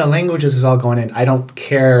understand the languages is all going in. I don't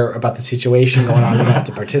care about the situation going on enough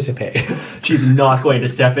to participate. She's not going to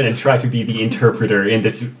step in and try to be the interpreter in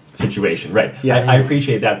this situation. Right. Yeah. I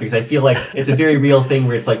appreciate that because I feel like it's a very real thing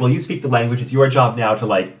where it's well, you speak the language. It's your job now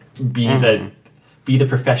to be the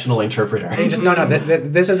professional interpreter. And you just no,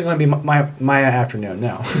 this isn't going to be my afternoon.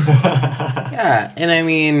 No. Yeah, and I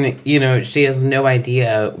mean, she has no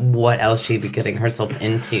idea what else she'd be getting herself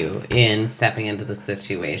into in stepping into the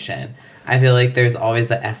situation. I feel like there's always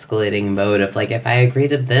the escalating mode of if I agree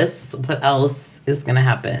to this, what else is going to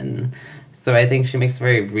happen? So I think she makes a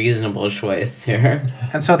very reasonable choice here.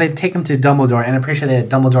 And so they take him to Dumbledore, and I appreciate that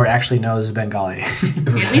Dumbledore actually knows Bengali.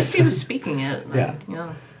 At least he was speaking it.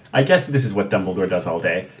 Yeah. I guess this is what Dumbledore does all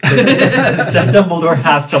day. Dumbledore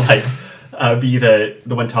has to be the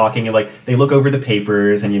one talking, and they look over the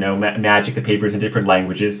papers and magic the papers in different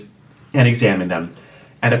languages and examine them.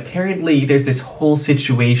 And apparently there's this whole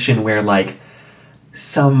situation where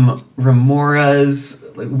some remoras,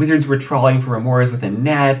 wizards were trawling for remoras with a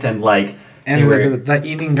net, and the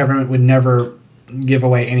Indian government would never give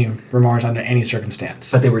away any remoras under any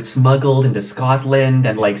circumstance. But they were smuggled into Scotland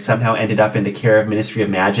and somehow ended up in the care of Ministry of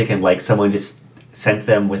Magic, and someone just sent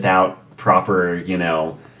them without proper,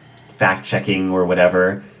 fact checking or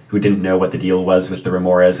whatever, who didn't know what the deal was with the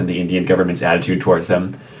remoras and the Indian government's attitude towards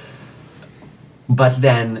them. But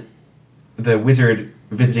then the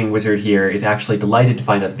visiting wizard here is actually delighted to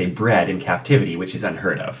find out that they bred in captivity, which is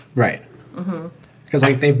unheard of. Right. Because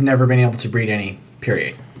they've never been able to breed any,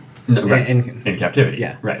 period. No, right. In captivity.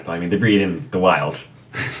 Yeah. Right. I mean, they breed in the wild.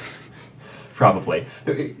 Probably.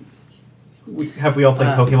 Have we all played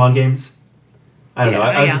Pokemon games? I don't know.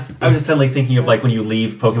 I was just suddenly thinking of when you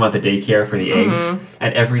leave Pokemon at the daycare for the eggs,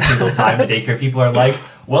 and every single time the daycare people are like,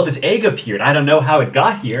 well, this egg appeared. I don't know how it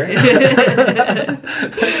got here. And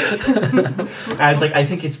it's I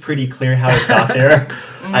think it's pretty clear how it got there.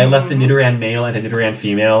 I left a Nidoran male and a Nidoran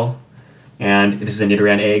female. And this is a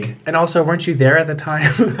Nidoran egg. And also, weren't you there at the time?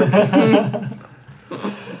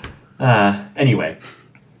 Anyway,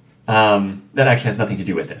 that actually has nothing to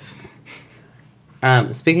do with this.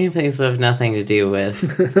 Speaking of things that have nothing to do with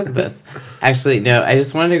this, actually, no, I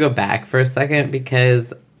just wanted to go back for a second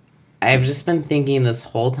because I've just been thinking this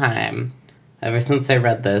whole time, ever since I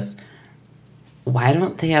read this, why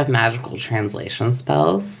don't they have magical translation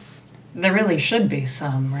spells? There really should be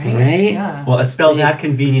some, right? Right? Yeah. Well, a spell that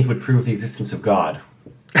convenient would prove the existence of God.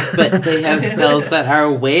 But they have spells that are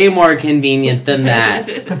way more convenient than that.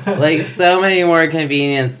 Like, so many more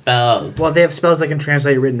convenient spells. Well, they have spells that can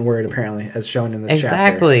translate written word, apparently, as shown in this chapter.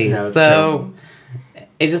 Exactly. No, it's So,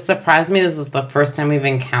 it just surprised me this is the first time we've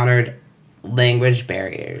encountered language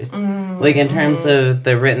barriers. Like, in terms of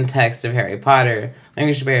the written text of Harry Potter,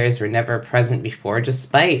 language barriers were never present before,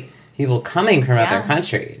 despite people coming from other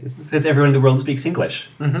countries. Because everyone in the world speaks English,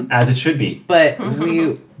 as it should be. But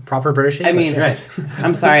we... Proper British I English. mean, yes.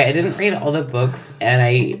 I'm sorry, I didn't read all the books, and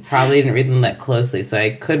I probably didn't read them that closely, so I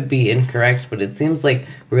could be incorrect, but it seems like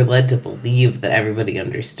we're led to believe that everybody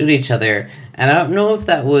understood each other, and I don't know if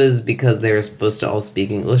that was because they were supposed to all speak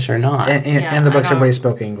English or not. And the I books, don't- everybody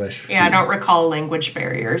spoke English. Yeah, I don't recall language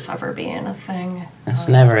barriers ever being a thing. That's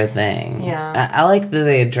never a thing. Yeah. I like that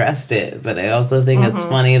they addressed it, but I also think it's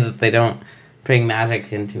funny that they don't bring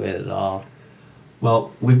magic into it at all.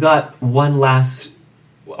 Well, we've got one last,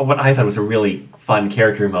 what I thought was a really fun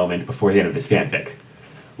character moment before the end of this fanfic,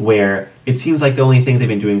 where it seems like the only thing they've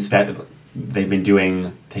been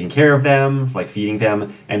doing taking care of them, like feeding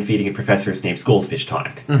them, and feeding a Professor Snape's goldfish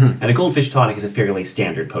tonic. And a goldfish tonic is a fairly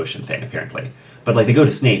standard potion thing, apparently. But like they go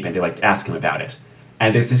to Snape and they like ask him about it.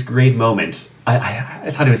 And there's this great moment. I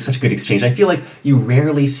thought it was such a good exchange. I feel like you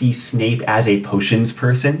rarely see Snape as a potions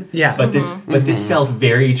person. Yeah. But this felt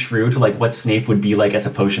very true to like what Snape would be like as a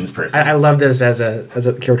potions person. I love this as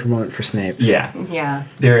a character moment for Snape. Yeah. Yeah.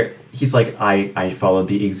 He's like, I followed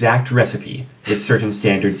the exact recipe with certain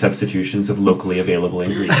standard substitutions of locally available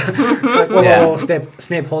ingredients. Like, whoa, Yeah. whoa,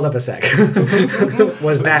 Snape, hold up a sec.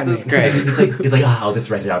 What does that This is mean? great. he's like, I'll just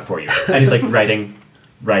write it out for you. And he's like writing.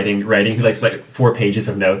 He likes like 4 pages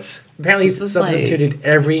of notes. Apparently, This he is substituted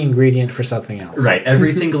every ingredient for something else. Right.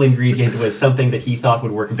 Every single ingredient was something that he thought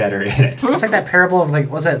would work better in it. It's like that parable of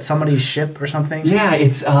like, was that somebody's ship or something? Yeah,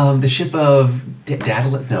 it's the ship of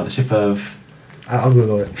Daedalus. No, the ship of. I'll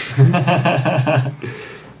Google it.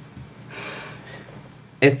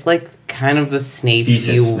 It's like kind of the Snape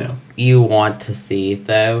Thesis, no. you want to see,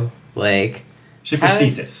 though. Like, Ship how of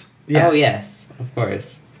is- Thesis. Yeah. Oh, yes, of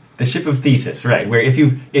course. The ship of Thesis, right? Where if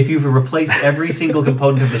you've replaced every single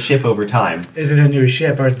component of the ship over time, Is it a new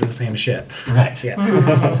ship or is it the same ship? right?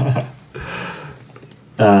 Yeah.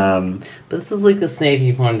 But this is like the Snape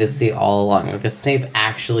you've wanted to see all along. Like, the Snape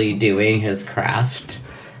actually doing his craft.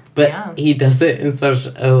 But Yeah. he does it in such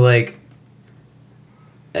a, like,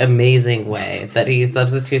 amazing way that he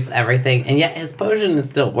substitutes everything, and yet his potion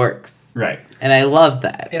still works. Right. And I love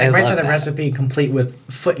that. And I it writes love out the that. recipe complete with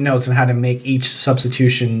footnotes on how to make each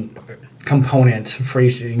substitution component for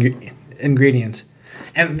each ingredient.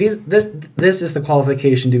 And this is the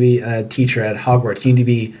qualification to be a teacher at Hogwarts. You need to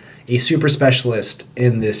be a super specialist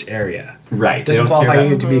in this area. Right. They Doesn't don't care qualify you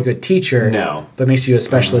about to be a good teacher. No. But makes you a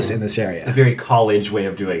specialist in this area. a very college way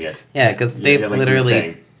of doing it. Yeah, because Snape Yeah, like you were literally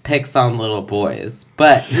saying. picks on little boys,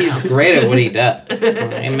 but he's great at what he does.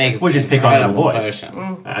 He makes Which is pick on little incredible boys.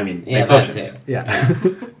 potions. I mean, Yeah, make that potions. too. Yeah.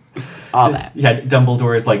 All that. Yeah,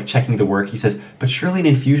 Dumbledore is like checking the work. He says, "But surely an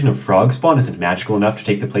infusion of frog spawn isn't magical enough to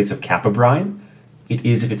take the place of Kappa brine." "It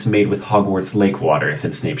is if it's made with Hogwarts lake water,"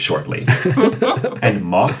 said Snape shortly. "And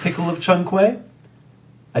mock pickle of Chunquay?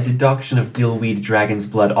 A deduction of dillweed, dragon's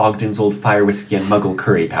blood, Ogden's old fire whiskey, and muggle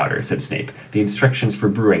curry powder," said Snape. "The instructions for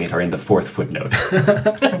brewing it are in the 4th footnote."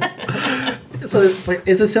 So like,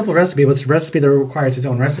 it's a simple recipe, but it's a recipe that requires its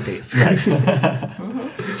own recipes.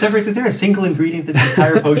 "Severus, is there a single ingredient in this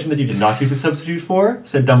entire potion that you did not use a substitute for?"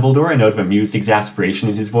 said Dumbledore, a note of amused exasperation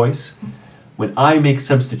in his voice. "When I make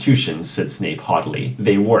substitutions," said Snape haughtily,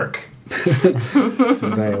 "they work.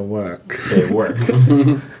 They work. They work."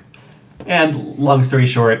 And long story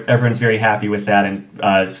short, everyone's very happy with that,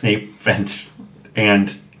 and Snape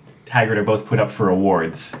and Hagrid are both put up for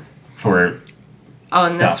awards for. Oh,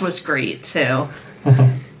 and this Stuff. was great too.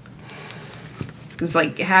 It's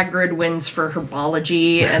like Hagrid wins for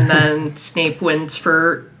herbology, and then Snape wins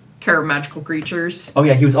for care of magical creatures. Oh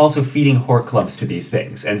yeah, he was also feeding Horcrux to these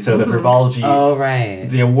things, and so the herbology. Oh, right.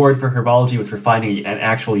 The award for herbology was for finding an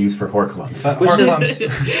actual use for Horcrux. But Which is-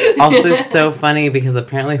 Horcrux- Also so funny because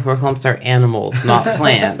apparently Horcrux are animals, not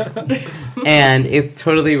plants. And it's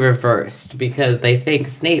totally reversed because they think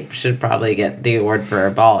Snape should probably get the award for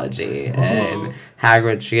herbology and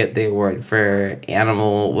Hagrid should get the award for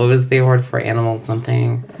animal. What was the award for animal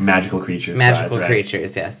something? Magical creatures. Magical right?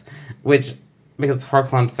 creatures, yes. Which Because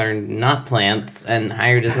Horcrux are not plants, and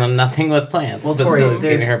Hagrid has done nothing with plants. Well, but Tori, still is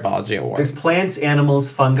getting there's- Herbology Award. There's plants, animals,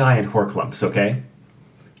 fungi, and Horcrux, okay?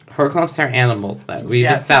 Horcrux are animals, though. We've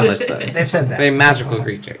Yeah. established this. They've said that. They're magical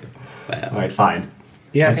creatures. So. Alright, fine.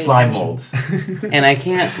 Yeah, And pay slime attention. molds. And I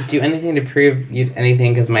can't do anything to prove you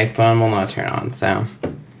anything because my phone will not turn on. So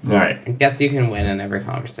Alright. I guess you can win in every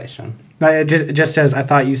conversation. No, it just says, I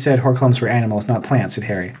thought you said Horcrux were animals, not plants, said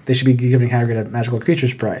Harry. They should be giving Hagrid a magical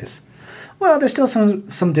creatures prize. Well, there's still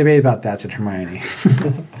some debate about that, said Hermione.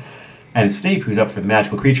 And it's Snape who's up for the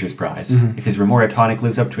Magical Creatures Prize. If his Remora tonic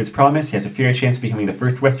lives up to its promise, he has a fair chance of becoming the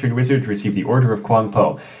first Western wizard to receive the Order of Kwang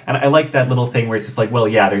Po. And I like that little thing where it's just like, well,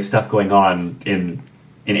 yeah, there's stuff going on in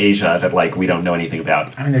Asia that, like, we don't know anything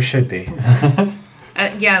about. I mean, there should be.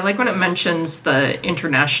 Yeah, I like when it mentions the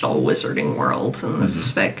international wizarding world in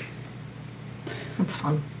this fic. It's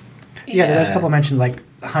fun. Yeah, there's a couple mentioned, like,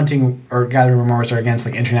 hunting or gathering remorse are against,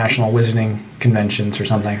 like, international wizarding conventions or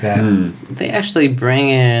something like that. They actually bring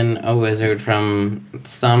in a wizard from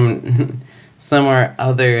somewhere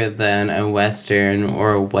other than a Western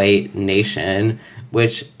or a white nation,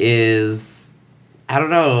 which is, I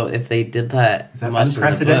don't know if they did that. Is that much in the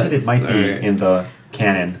unprecedented? It books, might be or- in the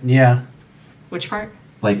canon. Yeah. Which part?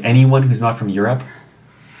 Like, anyone who's not from Europe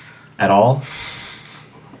at all?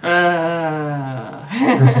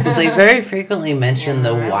 They very frequently mention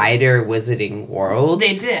the wider wizarding world.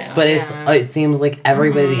 They do, But yeah. it seems like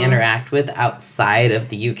everybody they interact with outside of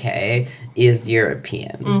the UK is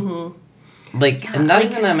European. Like, and not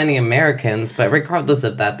even that many Americans, but regardless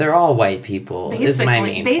of that, they're all white people. Is my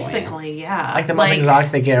main point. Basically, yeah. Like, the most exotic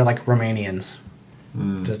they get are, like, Romanians.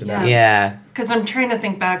 Just about. Yeah. Because I'm trying to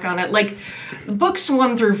think back on it. Like, the books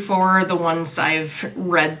 1 through 4 are the ones I've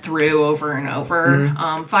read through over and over.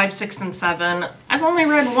 5, 6, and 7, I've only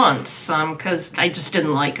read once because I just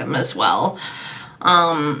didn't like them as well.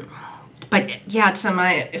 But yeah, to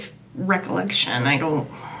my recollection, I don't.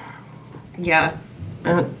 Yeah,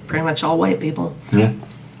 pretty much all white people. Yeah.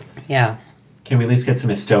 Yeah. Can we at least get some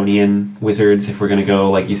Estonian wizards if we're going to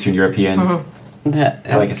go, like, Eastern European? I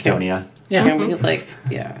like Estonia. Yeah. Can we, like,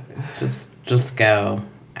 just go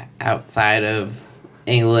outside of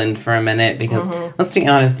England for a minute? Because, let's be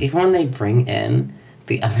honest, even when they bring in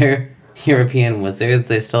the other European wizards,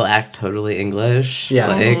 they still act totally English. Yeah.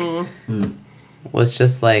 Like, let's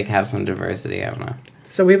just, like, have some diversity. I don't know.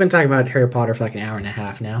 So we've been talking about Harry Potter for like an hour and a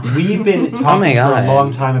half now. We've been talking my for a God.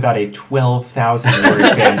 long time about a 12,000 word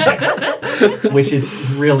fanfic, which is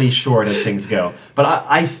really short as things go. But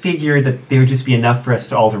I figured that there would just be enough for us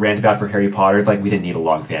to all to rant about for Harry Potter. Like, we didn't need a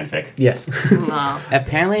long fanfic. Yes. No.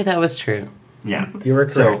 Apparently that was true. Yeah. You were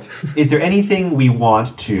correct. So, is there anything we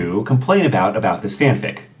want to complain about this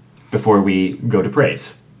fanfic before we go to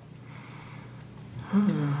praise?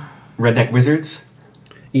 Redneck wizards?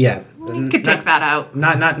 Yeah. You could take that out.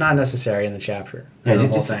 Not necessary in the chapter. Yeah, the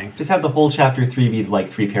whole just, thing. just have the whole chapter 3 be like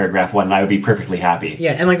 3-paragraph one, and I would be perfectly happy.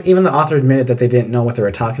 Yeah, and like even the author admitted that they didn't know what they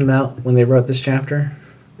were talking about when they wrote this chapter.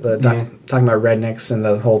 Talking about rednecks and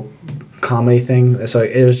the whole comedy thing. So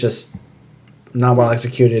it was just not well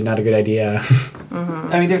executed, not a good idea.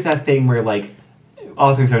 I mean, there's that thing where, like,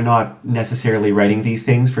 authors are not necessarily writing these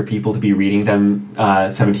things for people to be reading them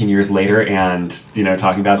 17 years later and, you know,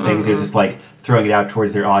 talking about things. It's just, like, throwing it out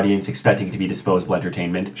towards their audience, expecting it to be disposable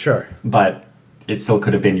entertainment. Sure. But it still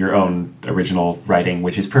could have been your own original writing,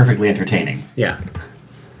 which is perfectly entertaining. Yeah.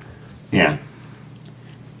 Yeah.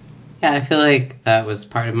 Yeah, I feel like that was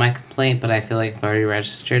part of my complaint, but I feel like I've already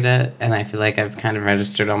registered it, and I feel like I've kind of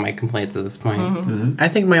registered all my complaints at this point. I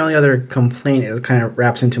think my only other complaint, it kind of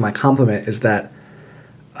wraps into my compliment, is that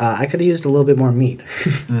I could have used a little bit more meat.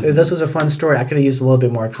 If this was a fun story, I could have used a little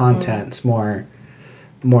bit more content, more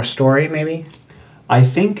story, maybe. I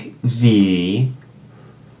think the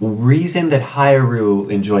reason that Hairu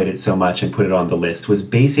enjoyed it so much and put it on the list was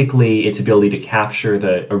basically its ability to capture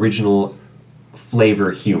the original flavor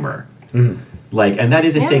humor. Like, and that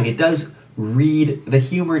is a thing. It does read, the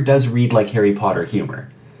humor does read like Harry Potter humor.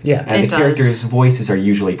 Yeah. And It the does. characters' voices are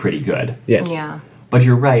usually pretty good. Yes. Yeah. But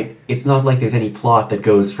you're right, it's not like there's any plot that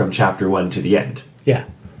goes from chapter 1 to the end. Yeah.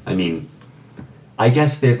 I mean, I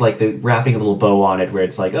guess there's like the wrapping a little bow on it where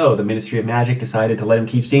it's like, oh, the Ministry of Magic decided to let him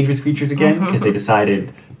teach dangerous creatures again because they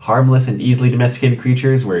decided harmless and easily domesticated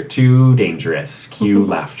creatures were too dangerous. Cue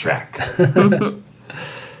laugh track.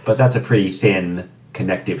 But that's a pretty thin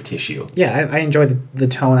connective tissue. Yeah, I enjoyed the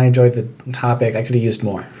tone. I enjoyed the topic. I could have used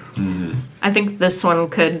more. I think this one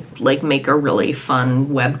could like make a really fun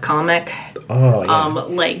webcomic. Oh, yeah.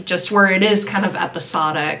 Like just where it is kind of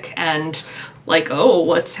episodic and like, oh,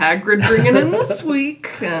 what's Hagrid bringing in this week?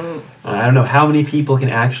 And I don't know how many people can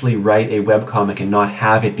actually write a webcomic and not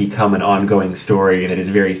have it become an ongoing story that is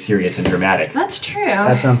very serious and dramatic. that's true.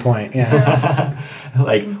 At some point, yeah.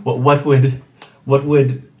 Like, what would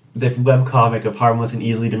the webcomic of Harmless and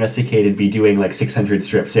Easily Domesticated be doing like 600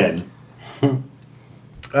 strips in?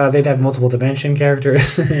 They'd have multiple dimension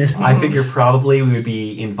characters. I figure probably we would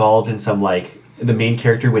be involved in some, like, the main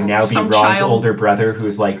character would now be Some Ron's child. older brother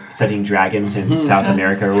who's, like, studying dragons in South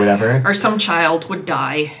America or whatever. Or some child would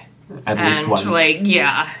die. At least And, one. like,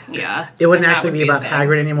 yeah. It wouldn't And that actually would be a about thing.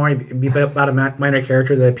 Hagrid anymore. It'd be about a minor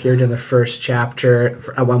character that appeared in the first chapter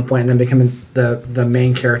at one point, and then becoming the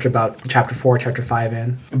main character about chapter 4, chapter 5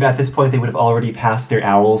 in. At this point, they would have already passed their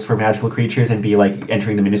owls for magical creatures and be, like,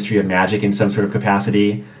 entering the Ministry of Magic in some sort of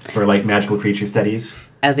capacity for, like, magical creature studies.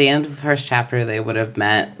 At the end of the first chapter, they would have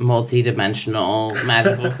met multi-dimensional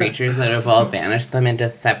magical creatures that have all banished them into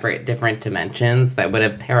separate, different dimensions that would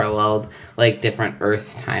have paralleled, like, different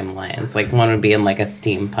Earth timelines. Like, one would be in, like, a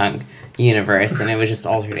steampunk universe, and it would just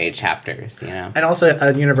alternate chapters, you know? And also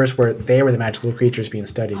a universe where they were the magical creatures being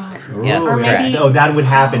studied. Yes, Or correct. maybe- No, that would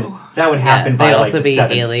happen. That would happen by, they'd like, also the be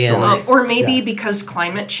seventh aliens. story. Or maybe Yeah. because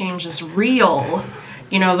climate change is real,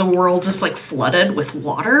 you know, the world is like flooded with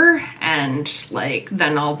water, and like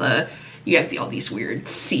then you have all these weird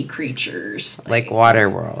sea creatures. Like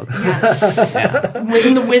Waterworld. Yes, Yeah.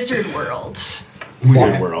 in the wizard world.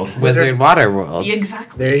 Wizard World. Wizard Waterworld.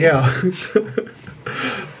 Exactly. There you go.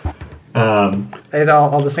 It's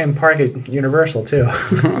all the same park at Universal, too.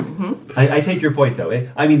 I take your point, though.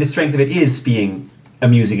 I mean, the strength of it is being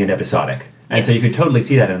amusing and episodic. And so you Yes. could totally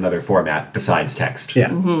see that in another format besides text. Yeah.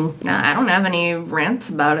 Nah, I don't have any rants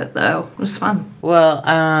about it though. It was fun. Well,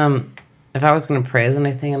 if I was going to praise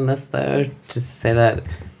anything in this, though, just to say that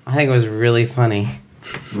I think it was really funny.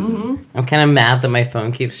 I'm kind of mad that my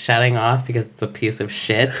phone keeps shutting off because it's a piece of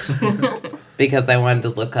shit. Because I wanted to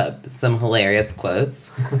look up some hilarious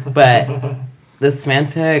quotes. But this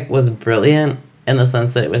fanfic was brilliant in the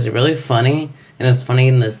sense that it was really funny, and it was funny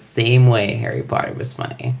in the same way Harry Potter was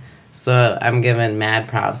funny. So I'm giving mad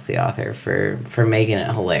props to the author for making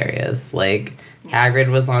it hilarious. Like, Hagrid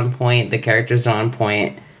was on point, the characters are on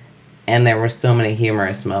point, and there were so many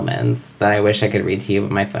humorous moments that I wish I could read to you,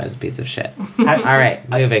 but my phone is a piece of shit. All right,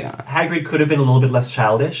 moving on. Hagrid could have been a little bit less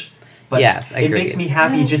childish. But Yes, it makes agreed. me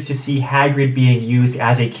happy just to see Hagrid being used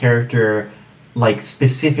as a character, like,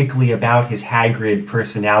 specifically about his Hagrid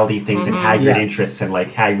personality things and Hagrid Yeah. interests and,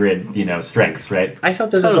 like, Hagrid, strengths, right? I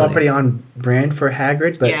felt this was all Totally. pretty on brand for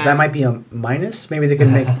Hagrid, but Yeah. that might be a minus. Maybe they could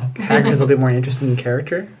make Hagrid a little bit more interesting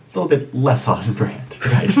character. A little bit less on brand,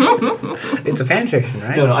 right? It's a fan fiction,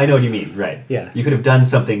 right? No, I know what you mean, right. Yeah. You could have done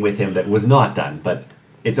something with him that was not done, but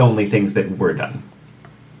it's only things that were done.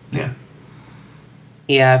 Yeah.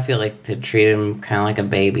 Yeah, I feel like they treated him kind of like a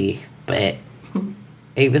baby, but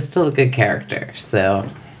he was still a good character, so...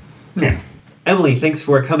 Yeah. Emily, thanks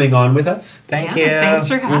for coming on with us. Thank Yeah, you. Thanks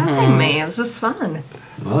for having me. This is fun.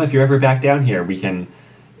 Well, if you're ever back down here, we can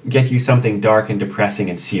get you something dark and depressing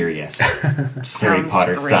and serious. Harry Sounds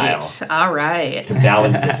Potter great. style. All right. To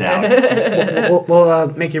balance this out. We'll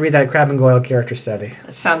make you read that Crab and Goyle character study.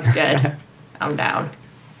 Sounds good. I'm down.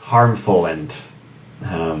 Harmful and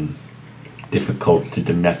difficult to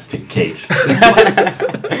domesticate.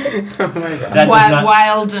 That does not-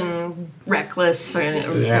 Wild and reckless.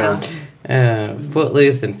 Yeah.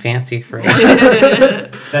 Footloose and fancy free.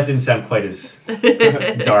 That didn't sound quite as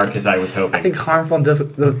dark as I was hoping. I think harmful and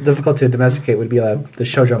difficult to domesticate would be the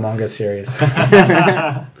shoujo manga series.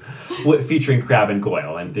 Featuring Crab and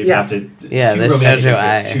Goyle, and they'd Yeah. have to Yeah, two the romantic shoujo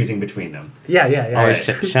interests ai. choosing between them. Yeah, yeah, yeah. Or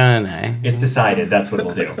Alright. Sean and I. It's decided. That's what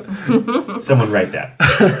we'll do. Someone write that.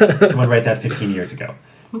 Someone write that 15 years ago.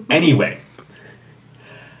 Anyway,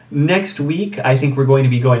 next week I think we're going to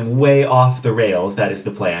be going way off the rails. That is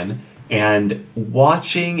the plan. And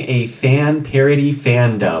watching a fan parody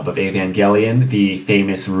fan dub of Evangelion, the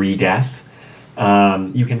famous Redeath.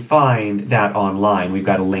 You can find that online. We've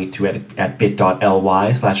got a link to it at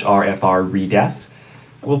bit.ly/rfrredeath.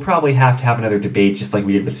 We'll probably have to have another debate, just like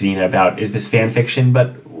we did with Xena, about is this fan fiction,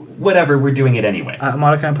 but whatever, we're doing it anyway.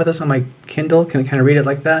 Amado, can I put this on my Kindle? Can I read it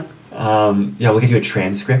like that? Yeah, we'll get you a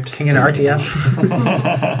transcript. Can I get an So you can-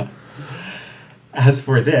 RTF? As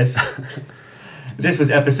for this, this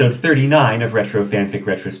was episode 39 of Retro Fanfic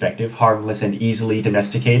Retrospective, Harmless and Easily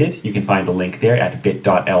Domesticated. You can find a link there at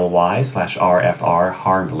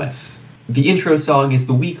bit.ly/rfrharmless. The intro song is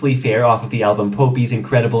The Weekly Fair off of the album Popey's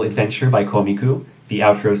Incredible Adventure by Komiku. The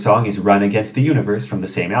outro song is Run Against the Universe from the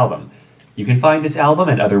same album. You can find this album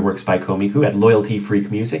and other works by Komiku at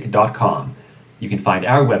loyaltyfreakmusic.com. You can find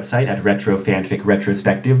our website at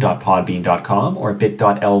retrofanficretrospective.podbean.com or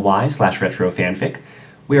bit.ly/retrofanfic.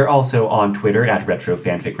 We are also on Twitter at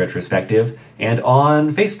retrofanficretrospective and on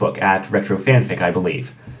Facebook at retrofanfic, I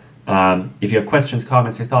believe. If you have questions,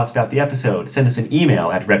 comments, or thoughts about the episode, send us an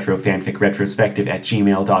email at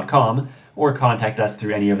retrofanficretrospective@gmail.com or contact us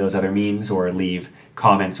through any of those other means or leave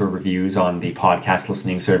comments or reviews on the podcast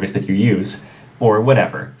listening service that you use or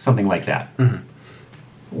whatever, something like that. Mm-hmm.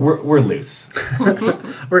 We're loose.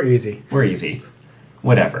 We're easy. We're easy.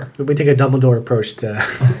 Whatever. We take a Dumbledore approach to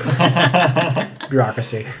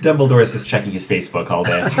bureaucracy. Dumbledore is just checking his Facebook all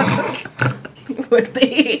day. Would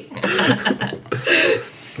be.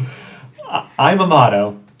 I'm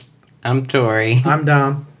Amato. I'm Tori. I'm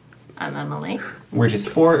Dom. I'm Emily. We're just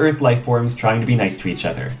 4 Earth life forms trying to be nice to each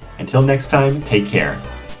other. Until next time, take care.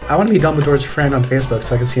 I want to be Dumbledore's friend on Facebook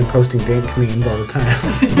so I can see him posting date memes all the time.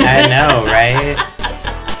 I know, right?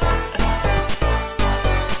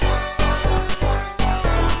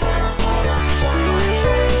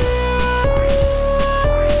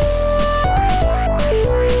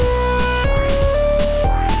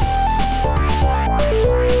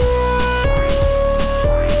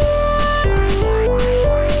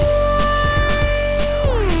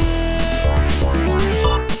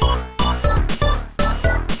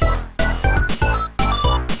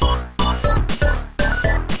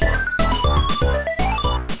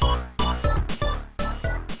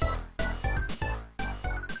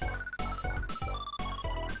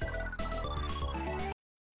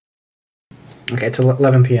 Okay, it's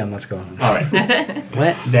 11 p.m. Let's go on. All right.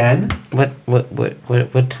 What? Then,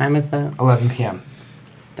 What time is that? 11 p.m.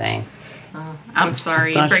 Dang. I'm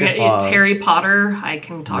sorry. not Bring your it. fault. It's Harry Potter. I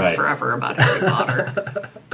can talk Right. forever about Harry Potter.